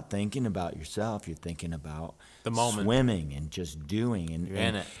not thinking about yourself. You're thinking about the moment, swimming and just doing. And, you're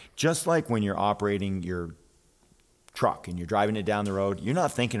in it. Just like when you're operating your truck and you're driving it down the road, you're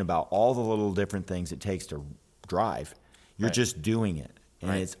not thinking about all the little different things it takes to drive. You're just doing it.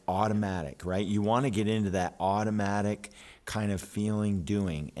 And it's automatic, right? You want to get into that automatic kind of feeling,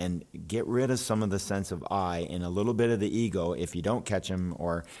 doing, and get rid of some of the sense of I and a little bit of the ego if you don't catch them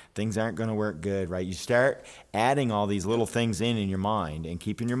or things aren't going to work good, right? You start adding all these little things in your mind, and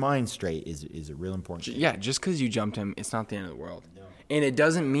keeping your mind straight is a real important thing. Yeah, just because you jumped him, it's not the end of the world. No. And it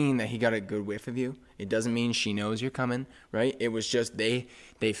doesn't mean that he got a good whiff of you. It doesn't mean she knows you're coming, right? It was just they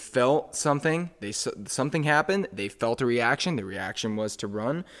felt something. Something happened. They felt a reaction. The reaction was to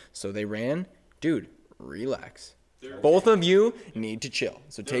run, so they ran. Dude, relax. Both of you need to chill.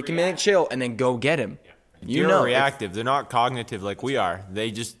 So take a minute, chill, and then go get him. They're reactive. They're not cognitive like we are. They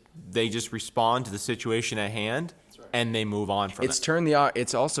just respond to the situation at hand, and they move on from it.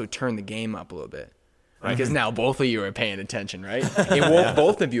 It's also turned the game up a little bit. Right? Because now both of you are paying attention, right? It woke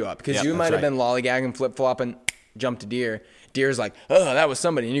both of you up. Because you might have been lollygagging, flip-flopping, jumped a deer. Deer's like, oh, that was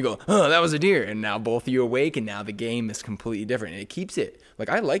somebody. And you go, oh, that was a deer. And now both of you awake, and now the game is completely different. And it keeps it. Like,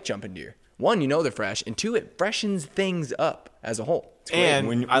 I like jumping deer. One, they're fresh. And two, it freshens things up as a whole. It's great.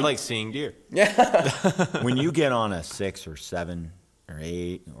 And I like seeing deer. Yeah. When you get on a 6 or 7 or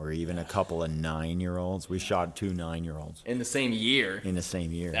 8 or even a couple of 9-year-olds, we shot 2 9-year-olds. In the same year. That was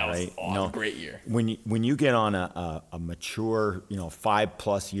right? Awesome. Great year. When you get on a mature,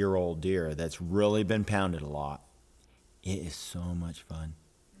 5+ year old deer that's really been pounded a lot, it is so much fun.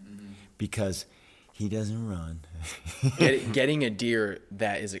 Mm-hmm. Because he doesn't run. Getting a deer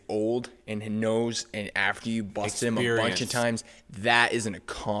that is old and knows, and after you bust him a bunch of times, that is an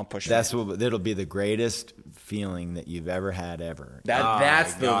accomplishment. That'll be the greatest feeling that you've ever had ever.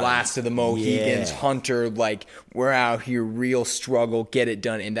 That's the last of the Mohegans, hunter. Like, we're out here, real struggle, get it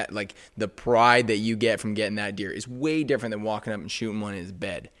done, and that, like, the pride that you get from getting that deer is way different than walking up and shooting one in his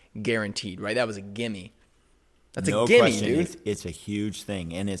bed, guaranteed. Right? That was a gimme. That's a gimme, dude. It's a huge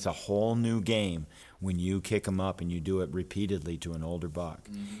thing, and it's a whole new game when you kick them up and you do it repeatedly to an older buck.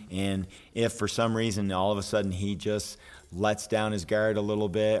 And if for some reason all of a sudden he just lets down his guard a little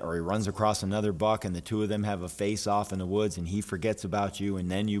bit, or he runs across another buck and the two of them have a face off in the woods and he forgets about you,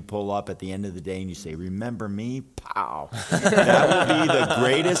 and then you pull up at the end of the day and you say, remember me? Pow. That will be the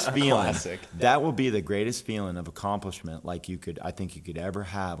greatest feeling. Classic. That will be the greatest feeling of accomplishment I think you could ever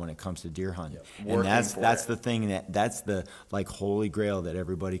have when it comes to deer hunting. And Working that's for the thing that's the like holy grail that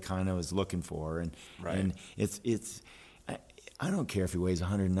everybody kind of is looking for. And Right. and it's I don't care if he weighs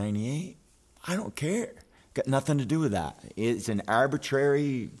 198. I don't care. Got nothing to do with that. It's an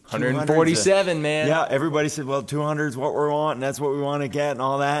arbitrary 147, man. Yeah, everybody said, well, 200 is what we want, and that's what we want to get, and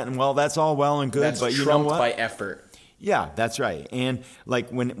all that. And well, that's all well and good, That's but you know trumped what? by effort. Yeah, that's right. And like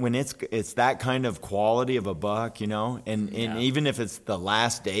when it's that kind of quality of a buck, and even if it's the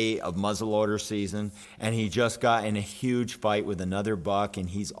last day of muzzleloader season and he just got in a huge fight with another buck and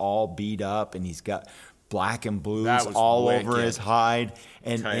he's all beat up and he's got black and blues That was all over wicked. his hide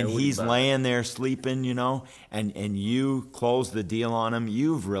and Coyote he's buck. laying there sleeping, and you close the deal on him,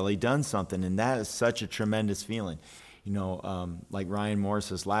 you've really done something, and that is such a tremendous feeling. Like Ryan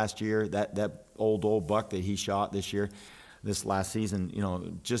Morris's last year, that old buck that he shot this last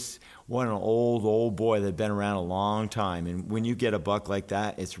season, just what an old boy that had been around a long time. And when you get a buck like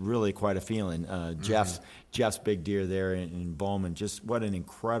that, it's really quite a feeling. Jeff's big deer there in Bowman, just what an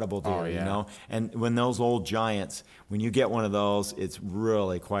incredible deer, Oh, yeah. And when those old giants, when you get one of those, it's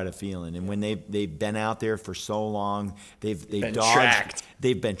really quite a feeling. And when they've been out there for so long, they've Been dodged, tracked.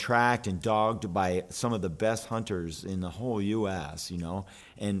 they've been tracked and dogged by some of the best hunters in the whole U.S.,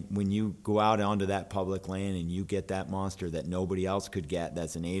 And when you go out onto that public land and you get that monster that nobody else could get,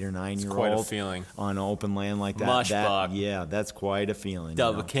 that's an 8 or 9 year old quite a feeling. on open land like that. Mush buck. Yeah, that's quite a feeling.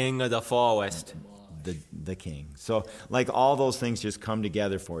 The king of the forest. The king. So like all those things just come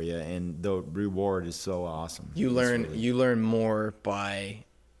together for you, and the reward is so awesome. You It's learn really- you learn more by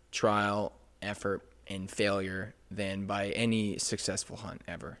trial, effort, and failure than by any successful hunt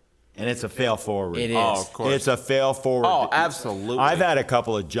ever. and it's a fail forward. It is. Oh, of course. It's a fail forward. Oh, absolutely. I've had a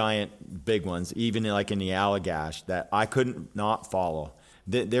couple of giant big ones, even like in the Allagash, that I couldn't not follow.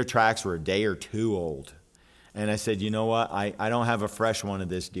 Their tracks were a day or two old. And I said, you know what? I don't have a fresh one of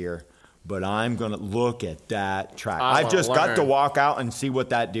this deer, but I'm going to look at that track. I I've wanna just got to learn. walk out and see what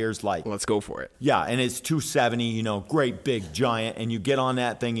that deer's like. Let's go for it. Yeah, and it's 270, great big giant, and you get on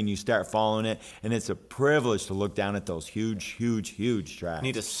that thing and you start following it, and it's a privilege to look down at those huge tracks. You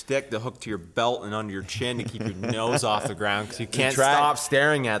need to stick the hook to your belt and under your chin to keep your nose off the ground because you can't track- stop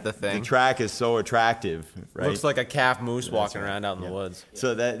staring at the The thing. track is so attractive, right? Looks like a calf moose walking right. around out in Yeah. the woods.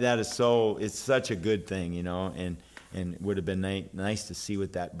 So that is so, it's such a good thing, and it would have been nice to see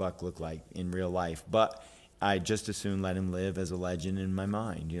what that buck looked like in real life. But I just as soon let him live as a legend in my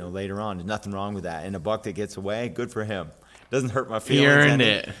mind, later on. There's nothing wrong with that. And a buck that gets away, good for him. Doesn't hurt my feelings. earned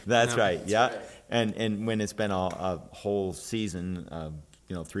any. it. That's right, yeah. And when it's been a whole season,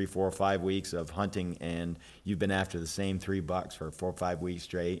 3, 4, 5 weeks of hunting, and you've been after the same 3 bucks for 4 or 5 weeks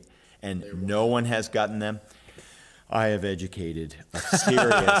straight, and no one has gotten them, I have educated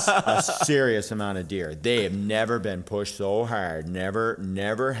a serious amount of deer. They have never been pushed so hard,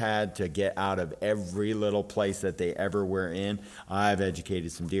 never had to get out of every little place that they ever were in. I've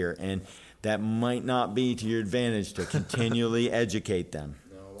educated some deer, and that might not be to your advantage to continually educate them.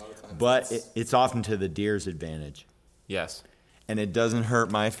 But it's often to the deer's advantage. Yes. And it doesn't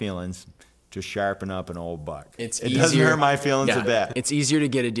hurt my feelings to sharpen up an old buck. It's it easier. doesn't hurt my feelings a bit. It's easier to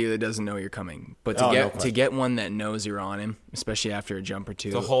get a deer that doesn't know you're coming, but to Oh, no get question. to get one that knows you're on him, especially after a jump or two,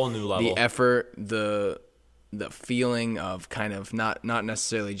 It's a whole new level. The effort, the feeling of kind of not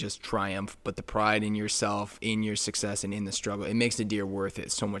necessarily just triumph, but the pride in yourself, in your success, and in the struggle. It makes the deer worth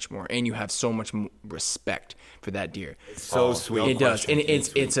it so much more, and you have so much respect for that deer. So sweet. It does, and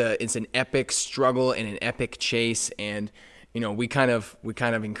It's it's an epic struggle and an epic chase, and we kind of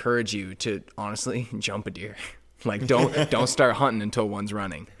encourage you to honestly jump a deer. Like don't start hunting until one's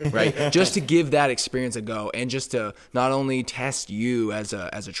running, right? Just to give that experience a go, and just to not only test you as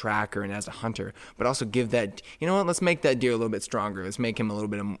a tracker and as a hunter, but also give that, let's make that deer a little bit stronger. Let's make him a little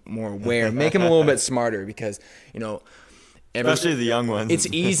bit more aware, make him a little bit smarter, because Especially the young ones. it's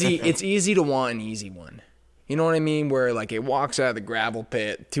easy to want an easy one. You know what I mean? Where like it walks out of the gravel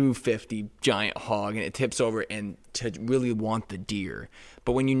pit, 250 giant hog, and it tips over, and to really want the deer.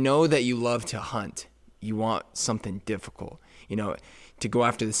 But when you know that you love to hunt, you want something difficult. To go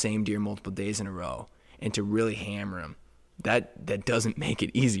after the same deer multiple days in a row and to really hammer him. That doesn't make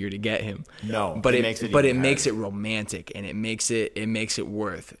it easier to get him. No, but it makes it but even it makes harder. it romantic, and it makes it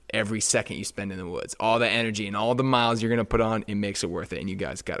worth every second you spend in the woods. All the energy and all the miles you're gonna put on, it makes it worth it, and you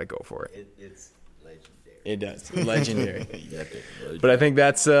guys got to go for it. It's like It does. Legendary. But I think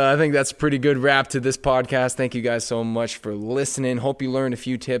that's a pretty good wrap to this podcast. Thank you guys so much for listening. Hope you learned a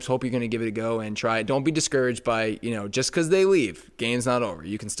few tips. Hope you're going to give it a go and try it. Don't be discouraged by, just because they leave. Game's not over.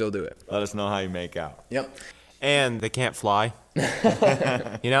 You can still do it. Let us know how you make out. Yep. And they can't fly.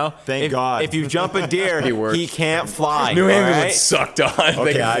 Thank God. If you jump a deer, he can't fly. New England right? would suck, dog.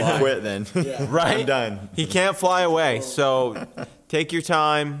 Okay, I quit then. Right? I'm done. He can't fly away. So take your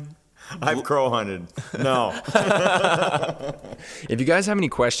time. I've crow hunted. No. If you guys have any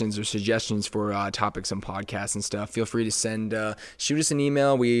questions or suggestions for topics and podcasts and stuff, feel free to shoot us an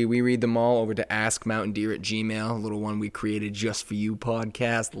email. We read them all over to askmountaindeer@gmail, a little one we created just for you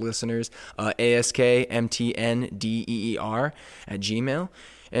podcast listeners, askmtndeer@gmail.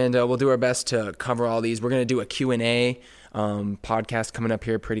 And we'll do our best to cover all these. We're going to do a Q&A podcast coming up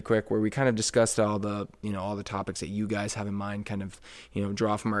here pretty quick, where we kind of discussed all the topics that you guys have in mind, kind of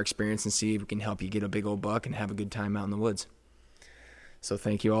draw from our experience and see if we can help you get a big old buck and have a good time out in the woods. So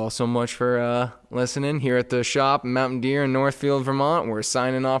thank you all so much for listening here at the shop Mountain Deer in Northfield, Vermont. We're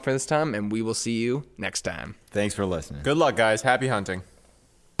signing off for this time, and we will see you next time. Thanks for listening. Good luck, guys. Happy hunting.